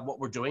what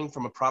we're doing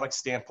from a product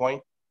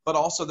standpoint, but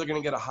also they're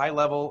going to get a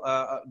high-level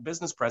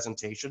business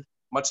presentation,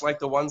 much like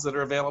the ones that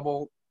are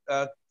available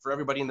for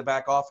everybody in the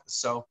back office.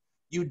 So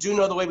you do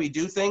know the way we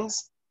do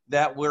things,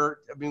 that we're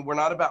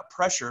not about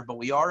pressure, but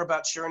we are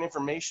about sharing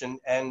information.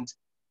 And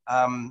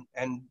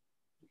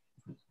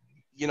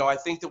you know, I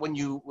think that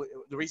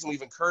the reason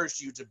we've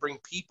encouraged you to bring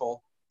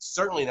people,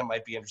 certainly that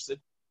might be interested,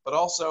 but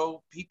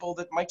also people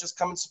that might just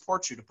come and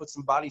support you, to put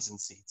some bodies in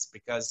seats,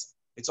 because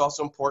it's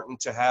also important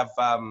to have,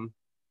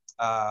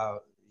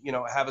 you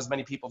know, have as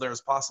many people there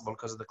as possible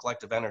because of the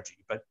collective energy.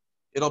 But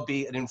it'll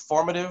be an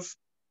informative,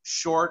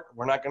 short,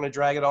 we're not going to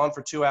drag it on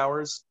for 2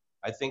 hours.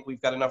 I think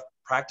we've got enough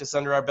practice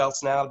under our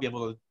belts now to be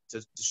able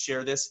to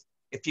share this.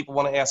 If people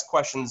want to ask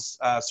questions,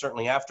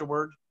 certainly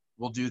afterward,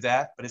 we'll do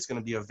that. But it's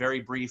going to be a very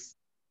brief,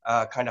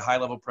 kind of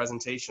high-level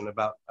presentation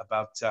about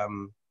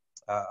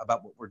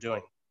what we're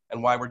doing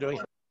and why we're doing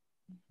it.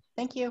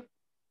 Thank you.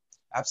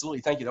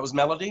 Absolutely, thank you. That was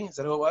Melody. Is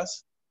that who it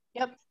was?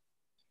 Yep.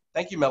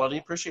 Thank you, Melody.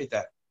 Appreciate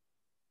that.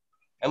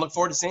 And look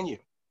forward to seeing you.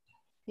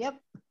 Yep.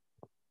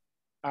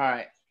 All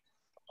right.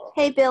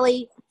 Hey,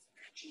 Billy.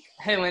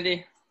 Hey,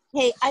 Lindy.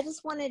 Hey, I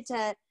just wanted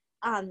to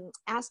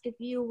ask if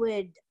you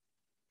would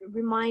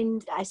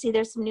remind, I see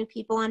there's some new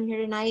people on here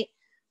tonight.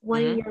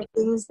 One of your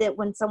things that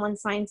when someone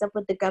signs up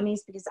with the gummies,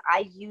 because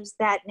I use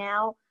that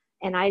now,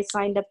 and I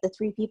signed up the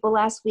 3 people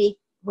last week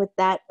with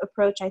that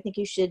approach, I think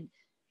you should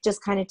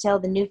just kind of tell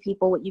the new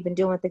people what you've been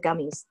doing with the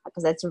gummies,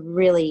 because that's a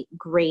really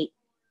great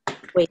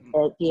way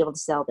to be able to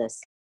sell this.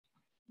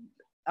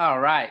 All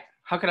right.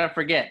 How could I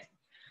forget?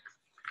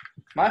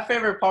 My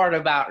favorite part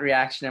about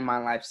Reaction in my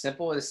life,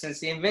 simple, is since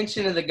the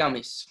invention of the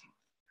gummies,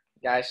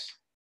 guys,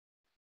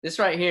 this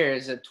right here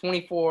is a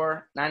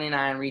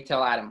 $24.99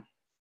 retail item.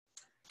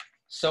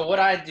 So what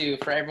I do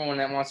for everyone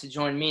that wants to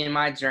join me in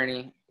my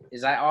journey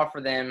is I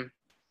offer them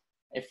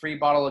a free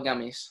bottle of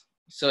gummies.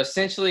 So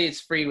essentially it's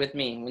free with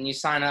me. When you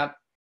sign up,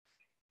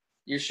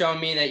 you're showing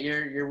me that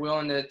you're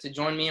willing to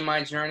join me in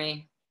my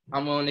journey.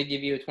 I'm willing to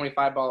give you a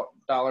 $25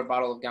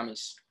 bottle of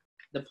gummies.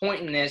 The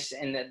point in this,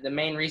 and the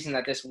main reason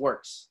that this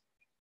works,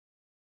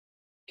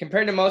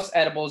 compared to most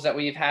edibles that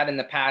we've had in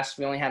the past,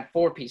 we only had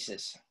 4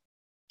 pieces.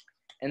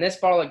 In this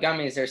bottle of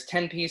gummies, there's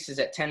 10 pieces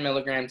at 10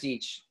 milligrams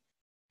each.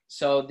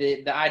 So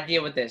the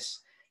idea with this,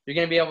 you're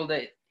going to be able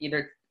to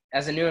either,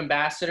 as a new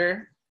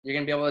ambassador, you're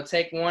going to be able to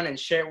take one and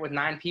share it with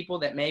 9 people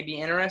that may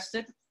be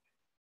interested,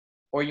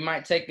 or you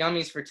might take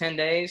gummies for 10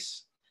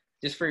 days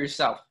just for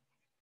yourself.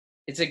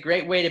 It's a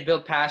great way to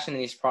build passion in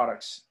these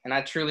products, and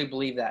I truly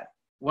believe that.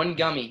 One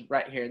gummy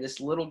right here, this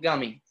little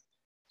gummy,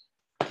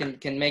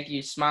 can make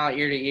you smile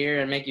ear to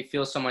ear and make you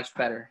feel so much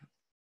better.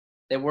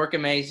 They work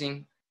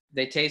amazing.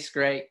 They taste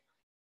great.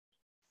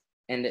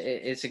 And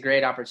it's a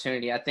great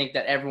opportunity. I think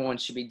that everyone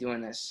should be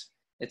doing this.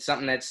 It's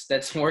something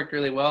that's worked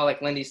really well.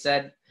 Like Lindy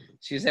said,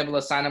 she was able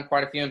to sign up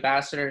quite a few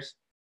ambassadors.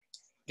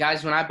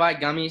 Guys, when I buy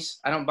gummies,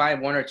 I don't buy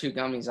 1 or 2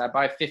 gummies. I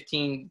buy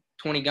 15,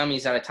 20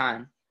 gummies at a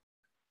time.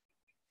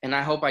 And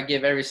I hope I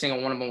give every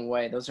single one of them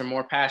away. Those are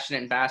more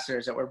passionate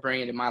ambassadors that we're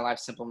bringing to My Life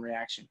Simple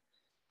Reaction.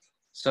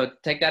 So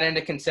take that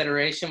into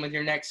consideration with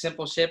your next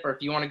Simple Ship, or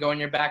if you want to go in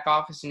your back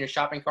office in your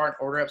shopping cart,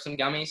 order up some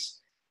gummies.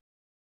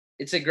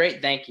 It's a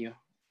great thank you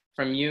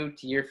from you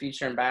to your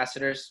future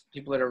ambassadors,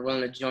 people that are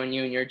willing to join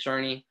you in your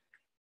journey.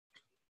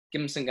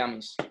 Give them some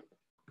gummies.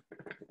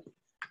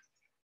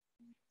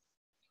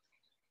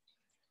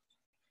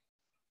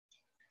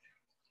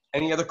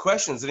 Any other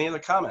questions? Any other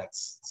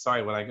comments?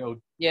 Sorry, when I go.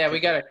 Yeah, we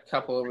got a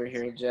couple over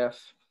here, Jeff.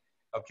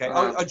 Okay.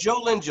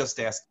 Joe Lynn just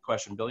asked a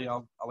question, Billy.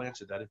 I'll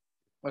answer that if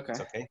Okay.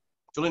 it's okay.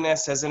 Julian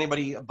asked, has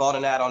anybody bought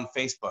an ad on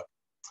Facebook?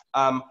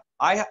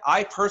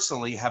 I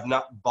personally have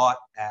not bought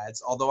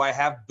ads, although I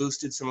have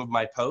boosted some of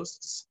my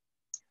posts.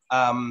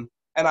 And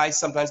I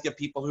sometimes get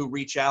people who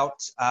reach out.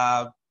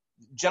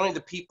 Generally,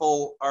 the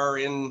people are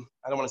in,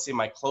 I don't want to say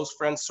my close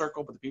friend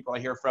circle, but the people I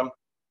hear from.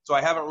 So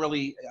I haven't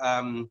really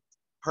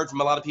heard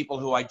from a lot of people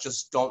who I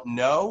just don't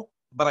know.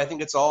 But I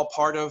think it's all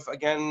part of,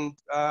 again,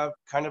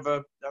 kind of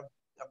a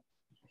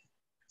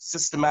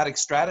systematic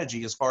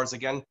strategy as far as,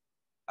 again,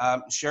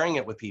 sharing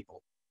it with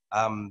people.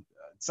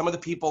 Some of the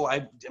people,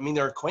 I mean,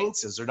 they're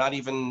acquaintances. They're not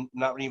even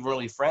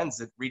really friends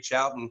that reach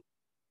out and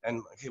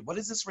okay, what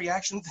is this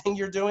reaction thing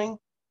you're doing?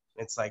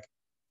 It's like,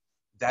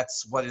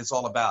 that's what it's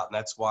all about. And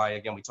that's why,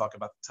 again, we talk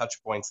about the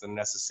touch points that are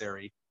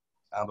necessary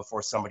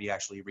before somebody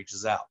actually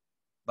reaches out.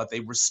 But they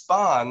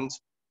respond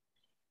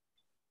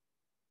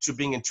to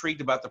being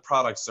intrigued about the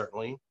product,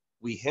 certainly.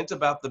 We hint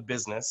about the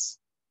business.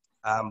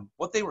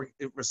 What they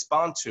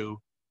respond to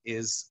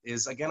is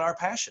again, our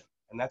passion.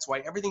 And that's why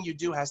everything you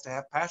do has to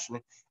have passion.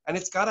 And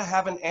it's got to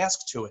have an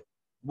ask to it.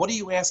 What are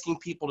you asking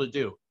people to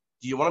do?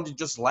 Do you want them to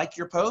just like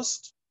your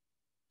post?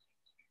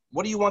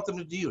 What do you want them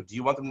to do? Do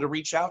you want them to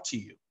reach out to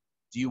you?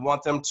 Do you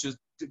want them to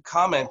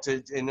comment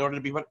in order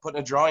to be put in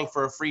a drawing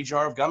for a free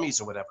jar of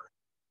gummies or whatever?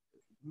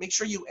 Make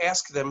sure you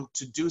ask them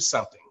to do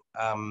something.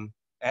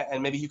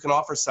 And maybe you can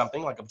offer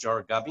something like a jar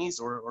of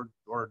gummies or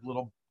a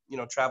little,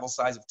 travel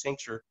size of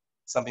tincture,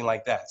 something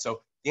like that.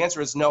 So the answer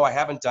is no, I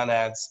haven't done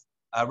ads.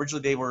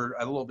 Originally, they were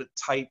a little bit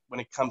tight when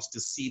it comes to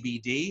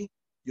CBD,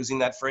 using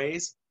that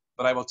phrase.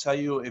 But I will tell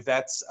you, if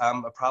that's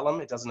a problem,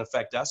 it doesn't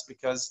affect us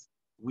because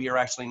we are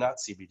actually not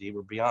CBD.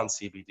 We're beyond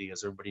CBD,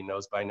 as everybody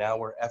knows by now.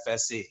 We're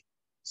FSE.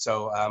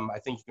 So I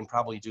think you can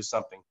probably do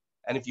something.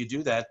 And if you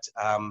do that,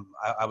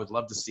 I would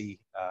love to see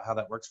how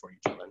that works for you,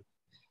 Julian.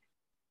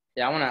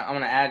 Yeah, I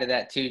wanna add to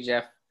that too,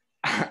 Jeff.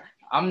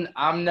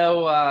 I'm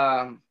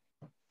no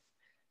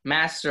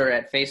master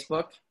at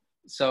Facebook.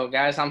 So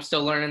guys, I'm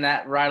still learning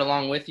that right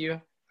along with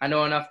you. I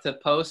know enough to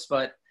post,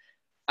 but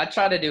I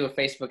try to do a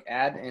Facebook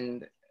ad,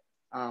 and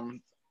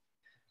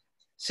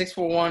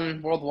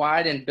 641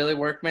 Worldwide and Billy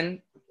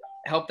Workman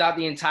helped out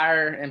the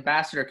entire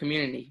ambassador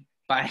community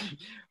by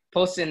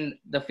posting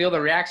the Feel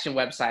the Reaction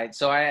website.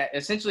 So I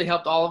essentially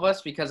helped all of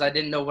us because I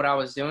didn't know what I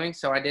was doing.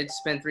 So I did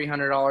spend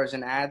 $300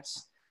 in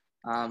ads.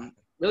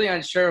 Really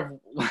unsure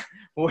of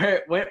where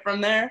it went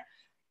from there.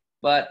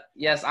 But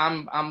yes,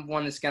 I'm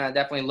one that's going to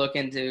definitely look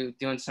into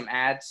doing some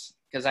ads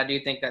because I do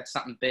think that's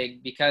something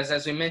big. Because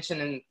as we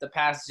mentioned in the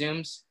past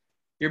Zooms,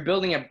 you're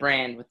building a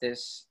brand with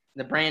this.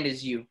 The brand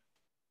is you.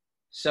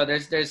 So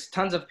there's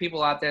tons of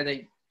people out there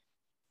that,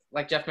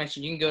 like Jeff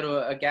mentioned, you can go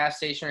to a gas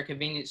station or a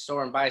convenience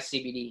store and buy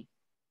CBD.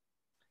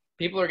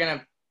 People are going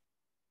to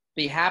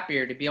be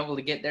happier to be able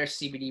to get their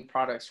CBD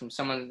products from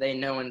someone that they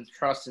know and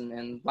trust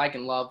and like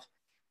and love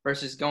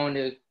versus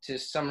going to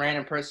some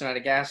random person at a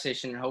gas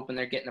station and hoping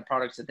they're getting the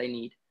products that they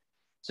need.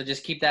 So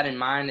just keep that in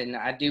mind. And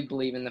I do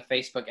believe in the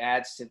Facebook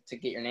ads to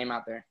get your name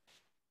out there.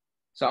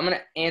 So I'm going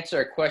to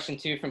answer a question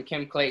too from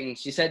Kim Clayton.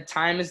 She said,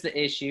 time is the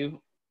issue.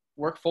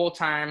 Work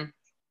full-time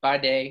by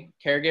day,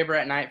 caregiver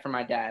at night for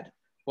my dad.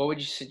 What would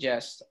you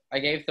suggest? I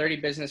gave 30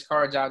 business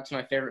cards out to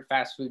my favorite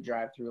fast food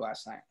drive-through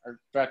last night, or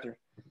drive-through.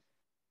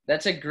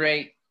 That's a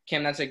great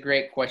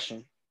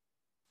question.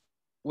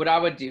 What I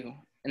would do,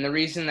 and the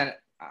reason that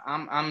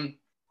I'm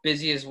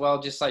busy as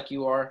well, just like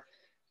you are,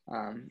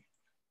 and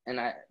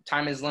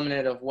time is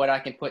limited of what I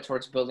can put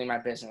towards building my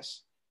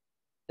business.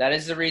 That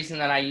is the reason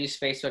that I use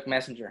Facebook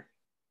Messenger.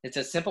 It's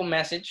a simple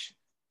message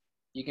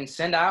you can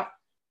send out,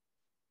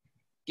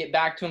 get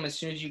back to them as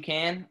soon as you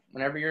can,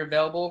 whenever you're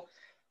available,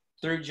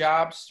 through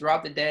jobs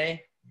throughout the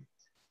day.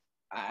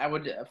 I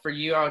would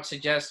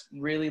suggest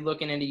really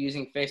looking into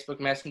using Facebook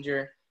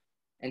Messenger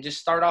and just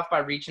start off by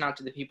reaching out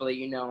to the people that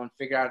you know and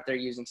figure out if they're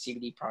using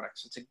CBD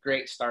products. It's a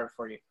great start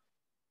for you.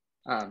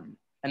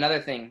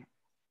 Another thing,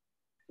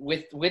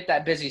 with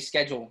that busy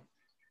schedule,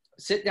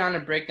 sit down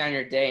and break down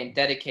your day and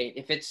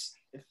dedicate.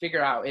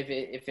 Figure out if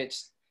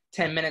it's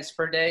 10 minutes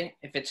per day,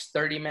 if it's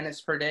 30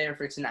 minutes per day, or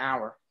if it's an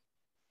hour.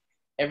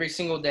 Every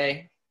single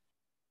day,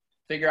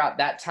 figure out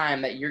that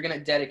time that you're going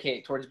to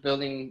dedicate towards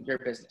building your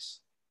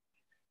business.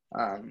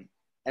 And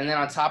then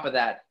on top of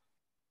that,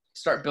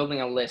 start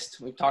building a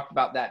list. We've talked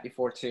about that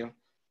before too,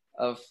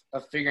 of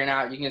figuring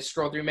out. You can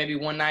scroll through maybe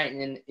one night,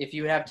 and if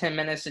you have 10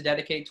 minutes to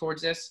dedicate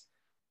towards this,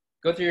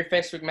 go through your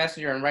Facebook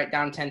Messenger and write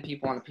down 10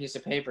 people on a piece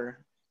of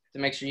paper to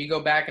make sure you go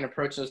back and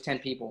approach those 10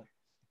 people.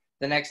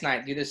 The next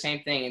night, do the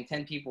same thing, and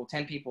 10 people,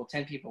 10 people,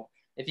 10 people.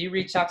 If you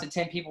reach out to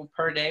 10 people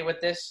per day with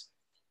this,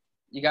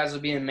 you guys will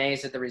be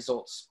amazed at the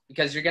results,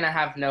 because you're going to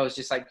have no's,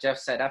 just like Jeff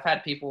said. I've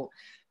had people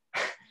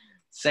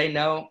say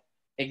no,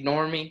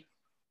 ignore me,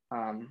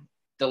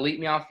 delete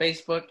me off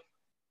Facebook.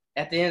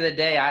 At the end of the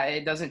day,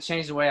 it doesn't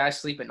change the way I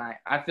sleep at night.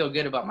 I feel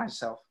good about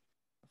myself.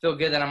 I feel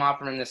good that I'm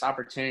offering this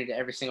opportunity to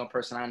every single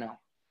person I know.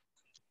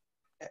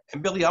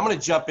 And Billy, I'm going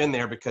to jump in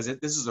there because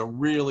this is a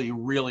really,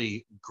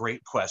 really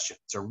great question.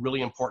 It's a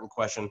really important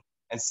question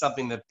and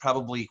something that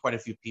probably quite a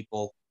few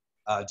people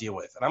deal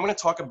with. And I'm going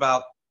to talk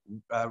about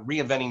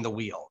reinventing the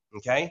wheel,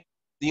 okay?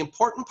 The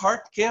important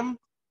part, Kim,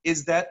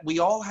 is that we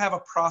all have a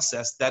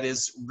process that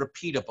is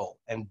repeatable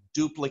and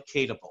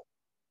duplicatable,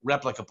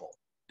 replicable.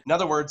 In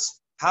other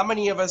words, how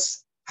many of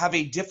us have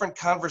a different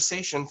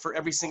conversation for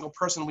every single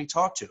person we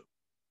talk to?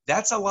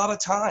 That's a lot of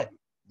time.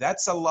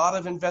 That's a lot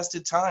of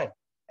invested time.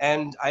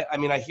 And I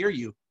mean, I hear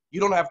you. You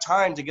don't have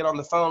time to get on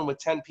the phone with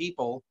 10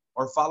 people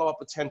or follow up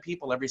with 10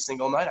 people every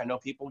single night. I know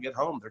people get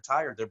home, they're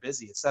tired, they're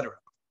busy, etc.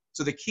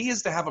 So the key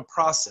is to have a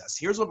process.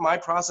 Here's what my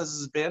process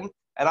has been.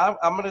 And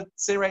I'm going to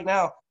say right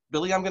now,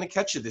 Billy, I'm going to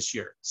catch you this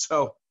year.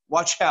 So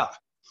watch out.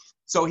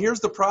 So here's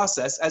the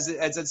process as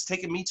it's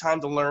taken me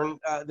time to learn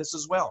this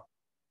as well.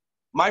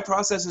 My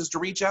process is to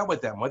reach out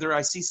with them, whether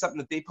I see something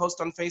that they post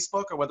on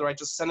Facebook or whether I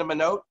just send them a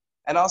note,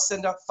 and I'll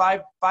send out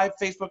five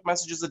Facebook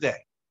messages a day.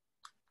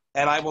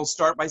 And I will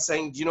start by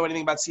saying, do you know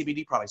anything about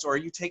CBD products? Or are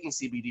you taking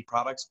CBD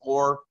products,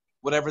 or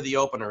whatever the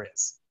opener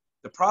is?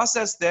 The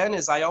process then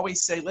is I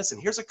always say, listen,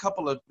 here's a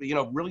couple of,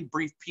 really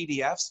brief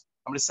PDFs.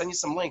 I'm going to send you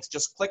some links.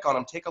 Just click on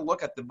them. Take a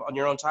look at them on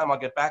your own time. I'll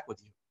get back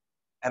with you.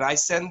 And I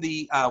send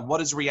the what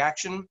is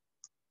reaction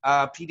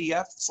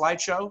PDF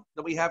slideshow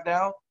that we have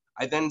now.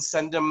 I then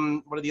send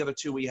them, what are the other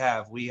two we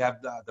have? We have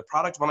the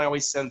product one I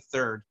always send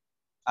third.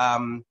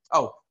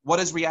 What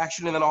is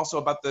reaction? And then also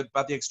about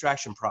the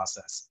extraction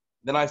process.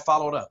 Then I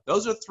followed up.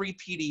 Those are 3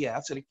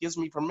 PDFs, and it gives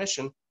me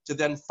permission to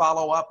then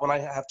follow up when I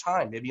have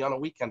time, maybe on a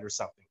weekend or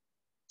something.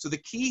 So the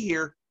key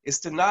here is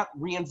to not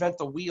reinvent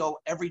the wheel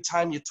every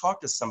time you talk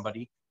to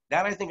somebody.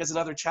 That, I think, is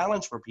another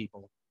challenge for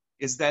people,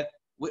 is that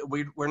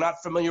we're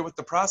not familiar with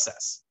the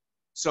process.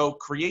 So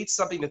create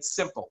something that's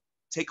simple.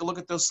 Take a look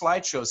at those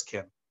slideshows,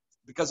 Kim,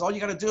 because all you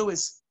got to do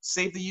is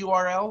save the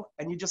URL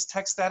and you just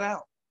text that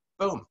out.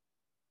 Boom.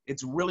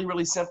 It's really,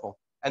 really simple.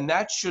 And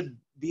that should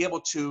be able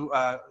to,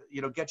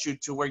 get you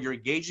to where you're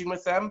engaging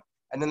with them,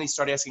 and then they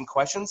start asking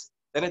questions.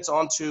 Then it's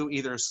on to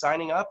either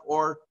signing up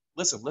or,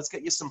 listen, let's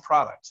get you some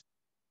product.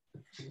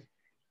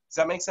 Does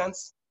that make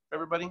sense for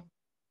everybody?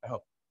 I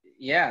hope.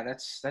 Yeah,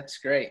 that's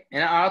great.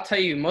 And I'll tell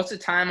you, most of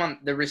the time on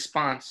the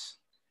response,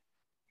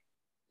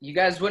 you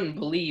guys wouldn't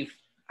believe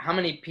how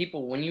many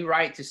people, when you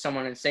write to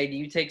someone and say, do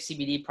you take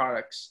CBD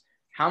products?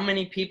 How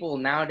many people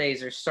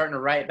nowadays are starting to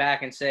write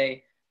back and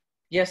say,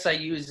 yes, I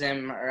use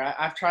them, or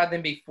I've tried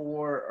them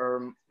before,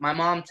 or my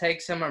mom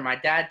takes them, or my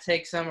dad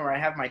takes them, or I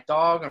have my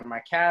dog or my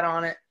cat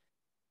on it.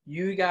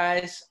 You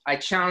guys, I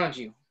challenge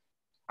you.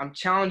 I'm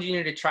challenging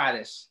you to try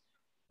this.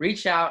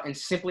 Reach out and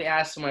simply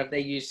ask someone if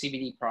they use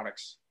CBD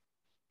products.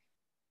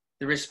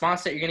 The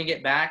response that you're going to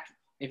get back,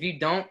 if you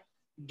don't,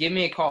 give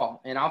me a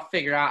call, and I'll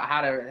figure out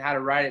how to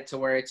write it to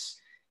where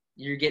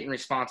you're getting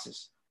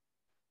responses.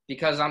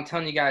 Because I'm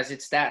telling you guys,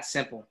 it's that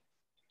simple.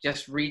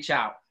 Just reach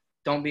out.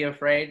 Don't be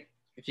afraid.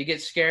 If you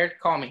get scared,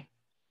 call me.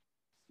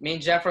 Me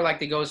and Jeff are like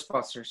the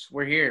Ghostbusters.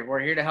 We're here.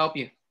 We're here to help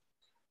you.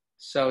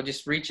 So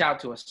just reach out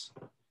to us.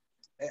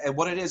 And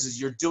what it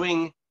is you're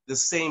doing the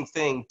same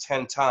thing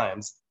 10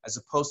 times as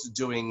opposed to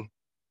doing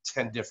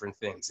 10 different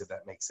things, if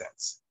that makes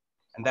sense.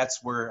 And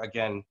that's where,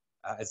 again,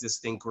 as this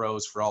thing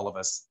grows for all of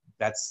us,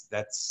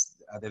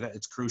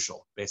 it's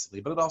crucial, basically.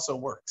 But it also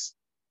works.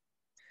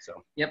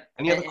 So, yep.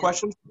 Any other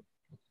questions?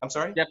 I'm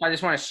sorry? Jeff, I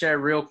just want to share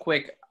real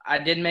quick. I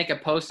did make a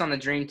post on the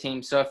Dream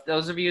Team. So if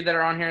those of you that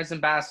are on here as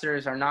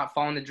ambassadors are not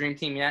following the Dream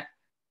Team yet,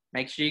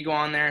 make sure you go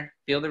on there,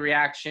 Feel the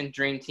Reaction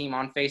Dream Team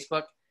on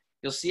Facebook.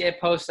 You'll see a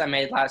post I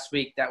made last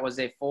week that was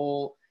a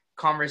full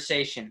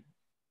conversation.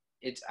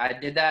 I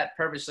did that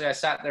purposely. I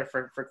sat there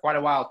for quite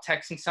a while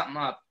texting something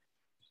up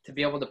to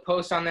be able to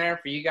post on there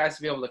for you guys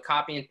to be able to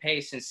copy and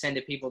paste and send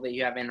to people that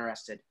you have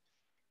interested.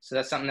 So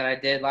that's something that I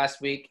did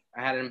last week.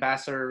 I had an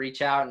ambassador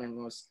reach out and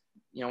was,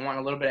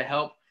 wanting a little bit of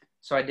help.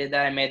 So I did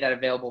that. I made that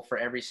available for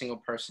every single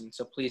person.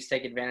 So please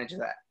take advantage of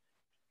that.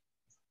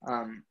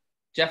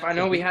 Jeff, I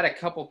know we had a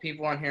couple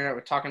people on here that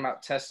were talking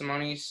about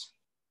testimonies.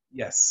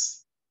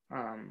 Yes.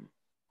 Let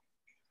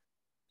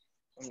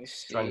me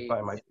see. Trying to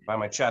find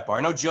my chat bar.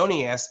 I know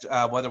Joni asked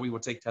whether we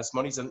would take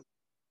testimonies, and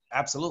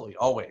absolutely,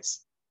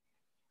 always.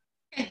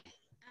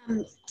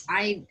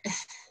 I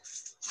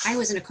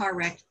was in a car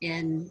wreck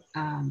in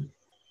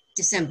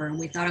December, and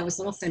we thought it was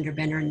a little fender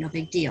bender and no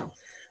big deal.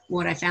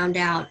 What I found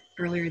out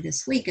earlier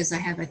this week is I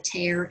have a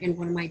tear in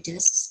one of my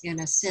discs, and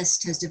a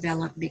cyst has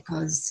developed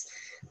because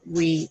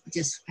we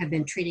just have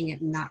been treating it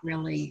and not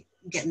really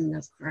getting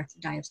the correct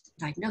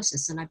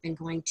diagnosis. And I've been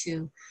going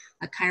to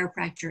a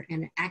chiropractor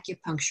and an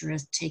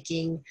acupuncturist,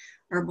 taking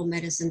herbal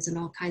medicines and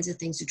all kinds of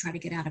things to try to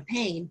get out of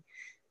pain.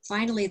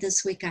 Finally,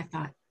 this week I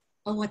thought,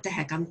 oh, what the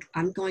heck,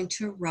 I'm going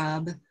to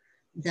rub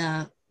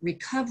the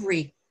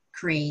recovery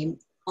cream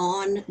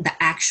on the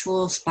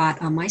actual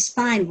spot on my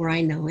spine where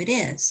I know it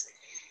is.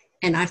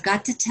 And I've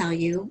got to tell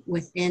you,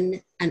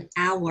 within an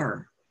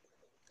hour,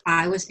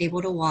 I was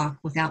able to walk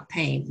without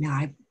pain. Now,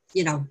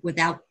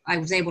 I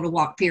was able to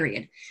walk,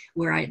 period,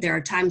 there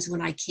are times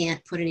when I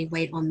can't put any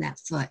weight on that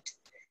foot.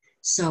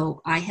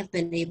 So I have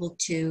been able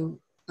to,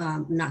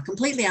 not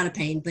completely out of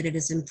pain, but it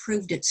has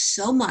improved it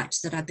so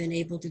much that I've been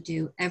able to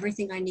do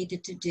everything I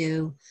needed to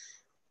do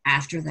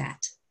after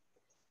that.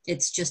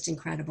 It's just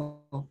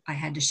incredible. I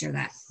had to share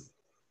that.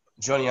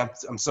 Joni,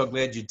 I'm so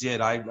glad you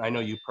did. I know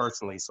you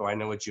personally, so I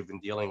know what you've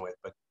been dealing with,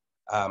 but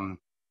I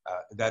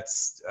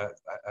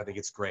think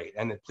it's great.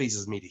 And it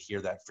pleases me to hear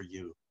that for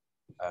you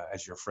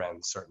as your friend,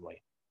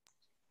 certainly.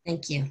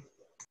 Thank you.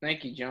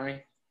 Thank you,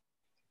 Joni.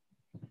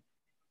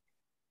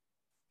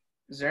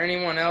 Is there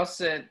anyone else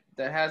that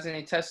has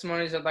any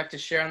testimonies they'd like to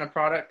share on the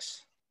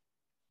products?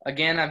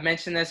 Again, I've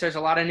mentioned this, there's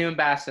a lot of new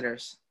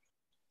ambassadors.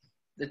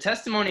 The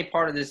testimony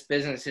part of this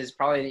business is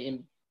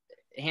probably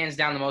hands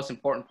down the most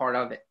important part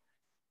of it.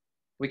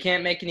 We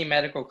can't make any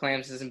medical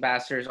claims as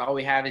ambassadors. All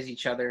we have is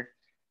each other.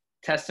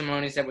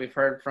 Testimonies that we've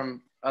heard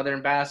from other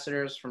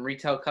ambassadors, from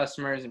retail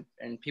customers,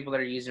 and people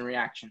that are using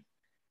Reaction.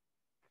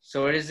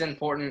 So it is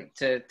important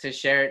to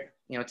share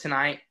it,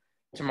 tonight,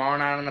 tomorrow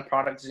night on the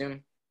product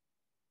Zoom.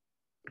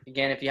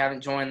 Again, if you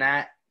haven't joined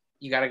that,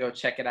 you got to go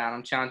check it out.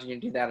 I'm challenging you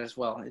to do that as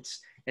well.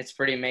 It's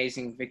pretty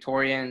amazing.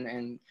 Victoria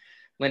and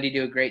Lindy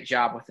do a great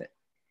job with it.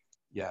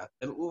 Yeah.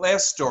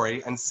 Last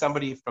story, and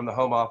somebody from the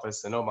home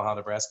office in Omaha,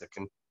 Nebraska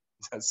can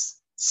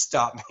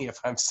stop me if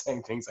I'm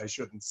saying things I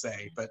shouldn't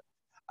say. But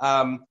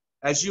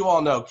as you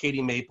all know,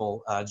 Katie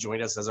Maple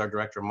joined us as our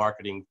director of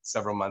marketing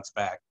several months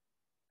back.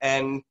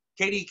 And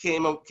Katie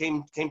came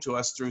to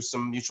us through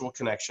some mutual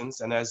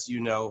connections. And as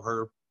you know,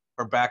 her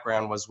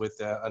background was with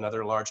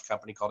another large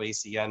company called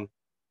ACN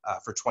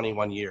for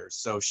 21 years.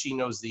 So she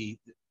knows the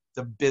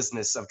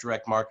business of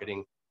direct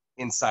marketing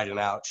inside and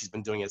out. She's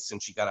been doing it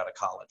since she got out of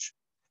college.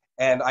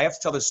 And I have to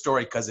tell this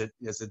story because it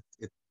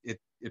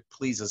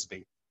pleases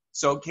me.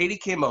 So Katie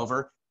came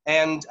over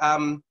and,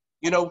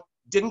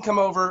 didn't come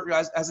over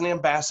as an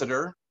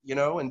ambassador,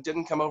 and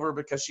didn't come over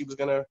because she was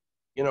going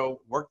to,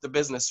 work the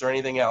business or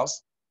anything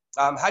else.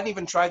 Hadn't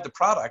even tried the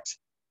product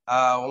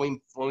when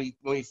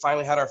we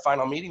finally had our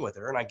final meeting with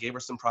her, and I gave her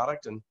some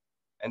product. And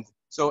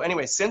so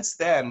anyway, since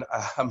then,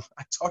 I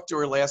talked to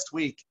her last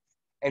week,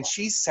 and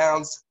she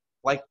sounds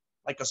like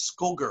a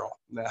schoolgirl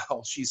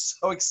now. She's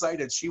so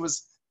excited. She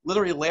was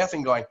literally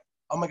laughing, going,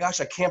 oh my gosh,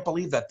 I can't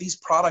believe that. These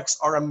products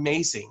are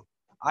amazing.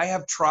 I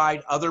have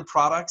tried other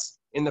products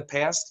in the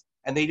past,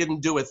 and they didn't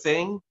do a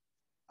thing.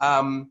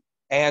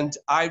 And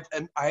I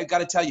got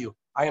to tell you,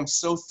 I am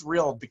so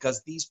thrilled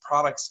because these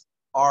products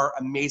are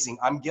amazing.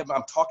 I'm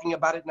talking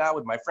about it now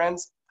with my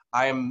friends.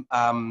 I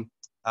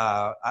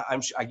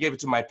gave it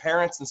to my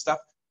parents and stuff.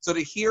 So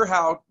to hear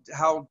how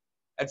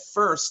at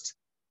first,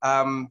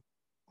 it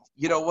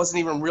wasn't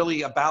even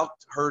really about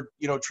her,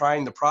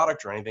 trying the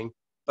product or anything,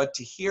 but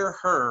to hear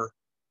her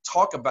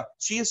talk about,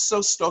 she is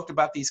so stoked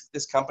about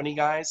this company,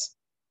 guys.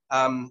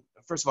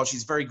 First of all,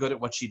 she's very good at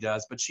what she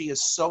does, but she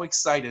is so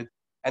excited.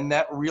 And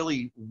that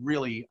really,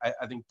 really,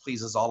 I think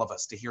pleases all of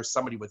us to hear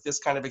somebody with this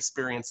kind of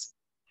experience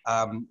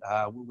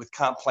with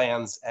comp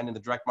plans and in the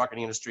direct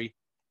marketing industry.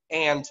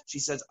 And she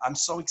says, I'm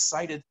so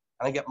excited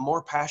and I get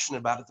more passionate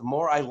about it the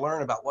more I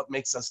learn about what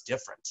makes us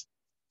different.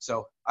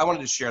 So I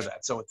wanted to share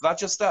that. So it's not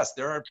just us.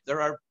 There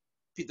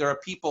are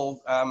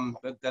people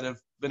that have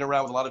been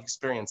around with a lot of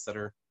experience that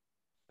are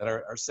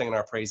singing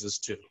our praises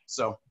too.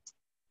 So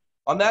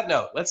on that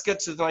note, let's get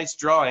to tonight's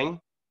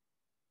drawing.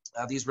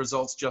 These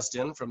results just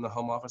in from the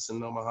home office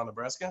in Omaha,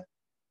 Nebraska.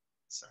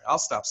 Sorry, I'll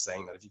stop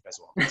saying that if you guys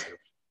want me to.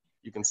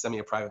 You can send me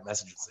a private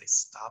message and say,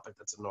 stop it,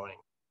 that's annoying.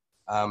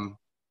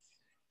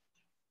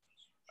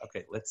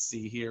 Okay, let's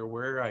see here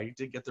where I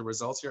did get the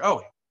results here.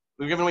 Oh,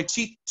 we're giving away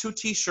 2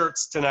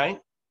 t-shirts tonight,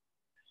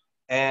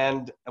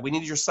 and we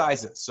need your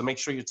sizes. So make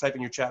sure you type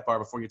in your chat bar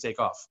before you take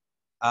off.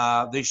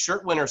 The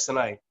shirt winners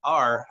tonight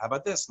are, how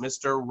about this,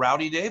 Mr.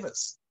 Rowdy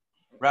Davis.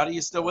 Rowdy,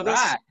 you still with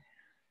us?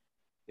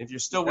 If you're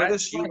still with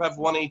us, you have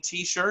won a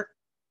t-shirt.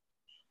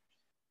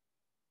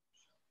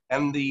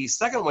 And the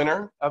second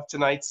winner of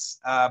tonight's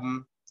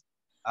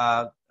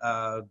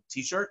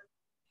t-shirt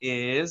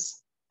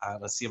is,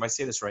 let's see if I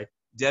say this right,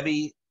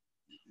 Debbie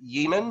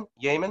Yeaman.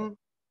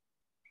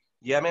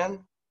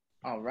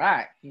 All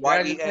right.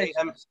 Y-E-A-M-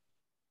 Congratulations.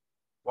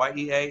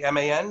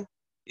 Yeaman.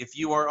 If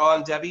you are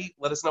on, Debbie,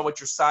 let us know what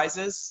your size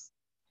is.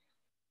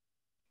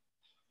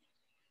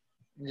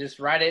 Just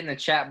write it in the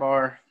chat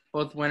bar.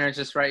 Both winners,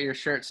 just write your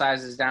shirt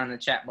sizes down in the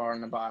chat bar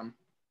on the bottom.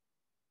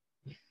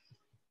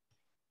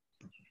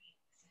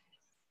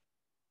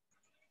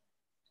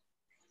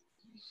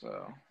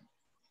 So,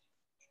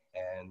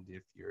 And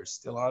if you're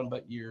still on,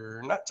 but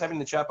you're not typing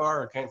the chat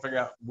bar or can't figure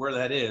out where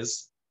that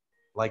is,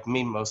 like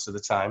me most of the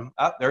time.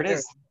 Ah, there it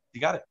is.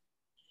 You got it.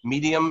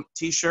 Medium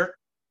t-shirt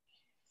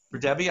for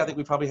Debbie. I think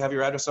we probably have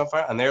your address on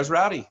file. And there's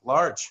Rowdy,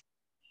 large.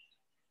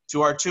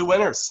 To our 2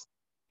 winners.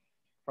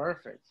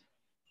 perfect.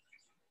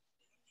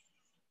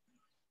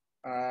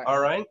 All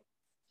right.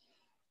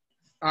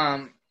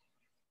 Hang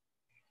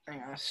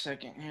on a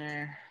second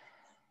here.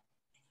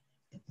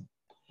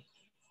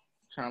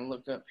 Trying to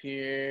look up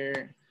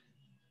here.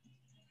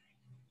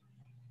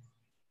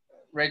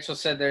 Rachel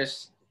said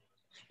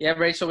yeah,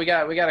 Rachel, we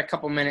got a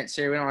couple minutes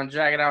here. We don't want to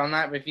drag it out all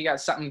night, but if you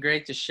got something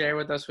great to share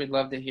with us, we'd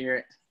love to hear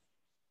it.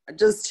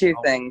 Just 2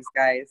 things,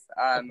 guys.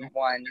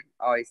 One,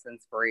 always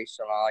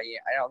inspirational.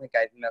 I don't think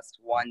I've missed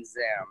one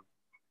Zoom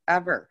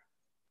ever.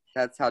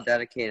 That's how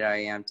dedicated I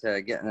am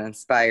to getting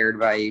inspired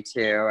by you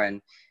two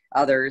and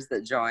others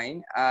that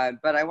join.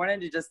 But I wanted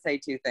to just say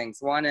 2 things.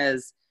 One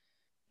is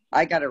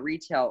I got a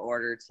retail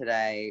order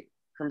today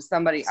from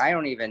somebody I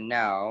don't even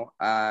know.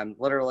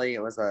 Literally,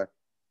 it was a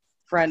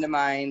friend of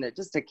mine that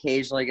just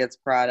occasionally gets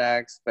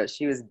products, but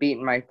she was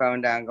beating my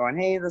phone down going,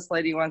 hey, this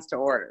lady wants to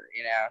order,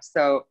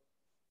 So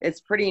it's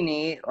pretty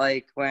neat,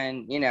 like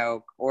when,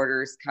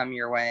 orders come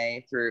your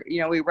way through,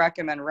 we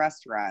recommend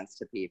restaurants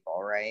to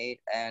people,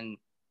 right? And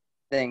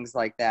things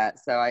like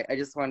that. So I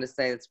just wanted to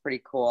say it's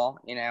pretty cool,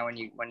 when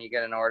you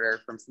get an order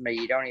from somebody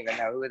you don't even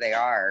know who they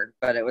are,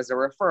 but it was a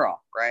referral,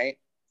 right?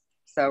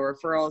 So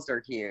referrals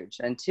are huge.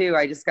 And 2,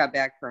 I just got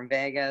back from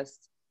Vegas.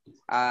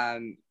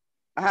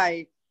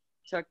 I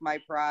took my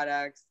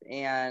products,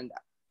 and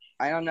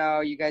I don't know,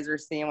 you guys are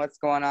seeing what's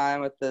going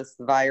on with this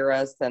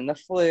virus, and the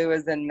flu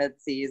is in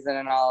mid-season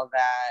and all of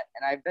that.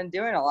 And I've been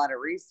doing a lot of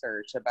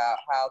research about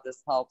how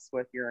this helps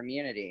with your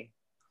immunity,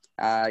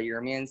 your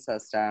immune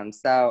system.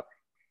 So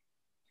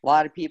a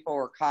lot of people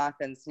were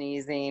coughing,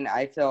 sneezing.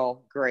 I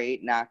feel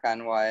great, knock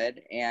on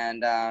wood.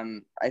 And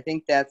I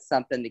think that's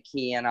something to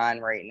key in on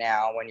right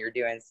now when you're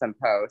doing some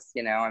posts.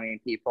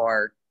 People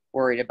are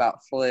worried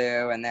about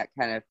flu and that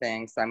kind of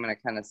thing. So I'm going to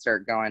kind of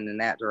start going in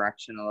that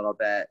direction a little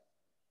bit,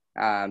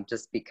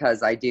 just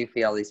because I do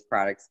feel these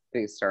products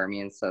boost our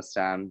immune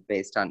system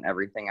based on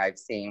everything I've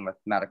seen with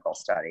medical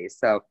studies.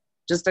 So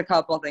just a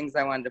couple of things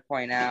I wanted to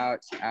point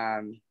out.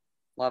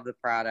 Love the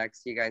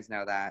products. You guys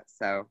know that.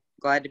 So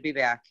glad to be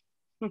back.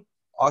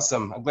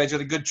 Awesome. I'm glad you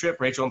had a good trip,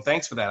 Rachel, and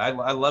thanks for that.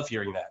 I love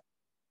hearing that.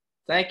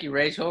 Thank you,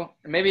 Rachel.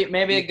 Maybe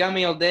a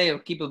gummy all day will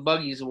keep the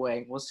buggies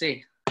away. We'll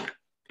see.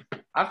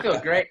 I feel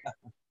great.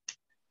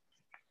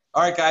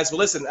 All right, guys. Well,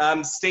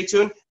 listen, stay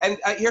tuned. And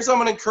here's what I'm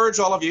going to encourage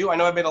all of you. I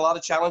know I've made a lot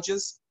of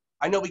challenges.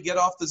 I know we get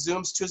off the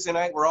Zooms Tuesday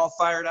night. We're all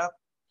fired up.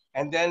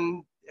 And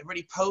then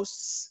everybody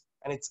posts,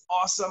 and it's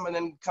awesome. And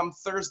then come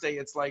Thursday,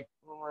 it's like,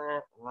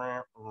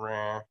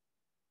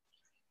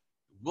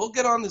 we'll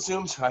get on the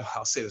Zooms.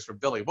 I'll say this for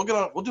Billy.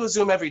 We'll do a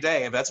Zoom every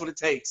day if that's what it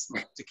takes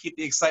to keep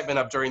the excitement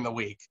up during the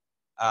week.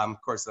 Of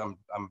course, I'm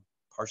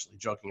partially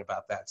joking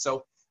about that.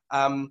 So,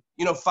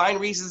 find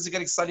reasons to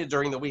get excited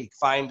during the week.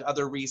 Find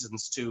other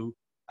reasons to,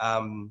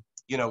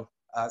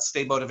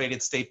 stay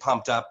motivated, stay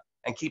pumped up,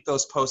 and keep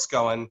those posts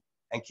going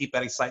and keep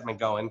that excitement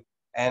going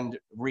and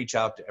reach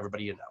out to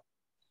everybody you know.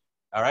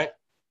 All right?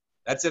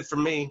 That's it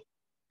from me.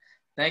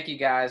 Thank you,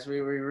 guys. We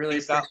really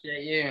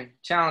appreciate you.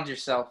 Challenge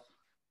yourself.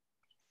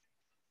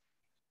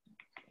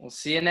 We'll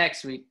see you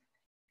next week.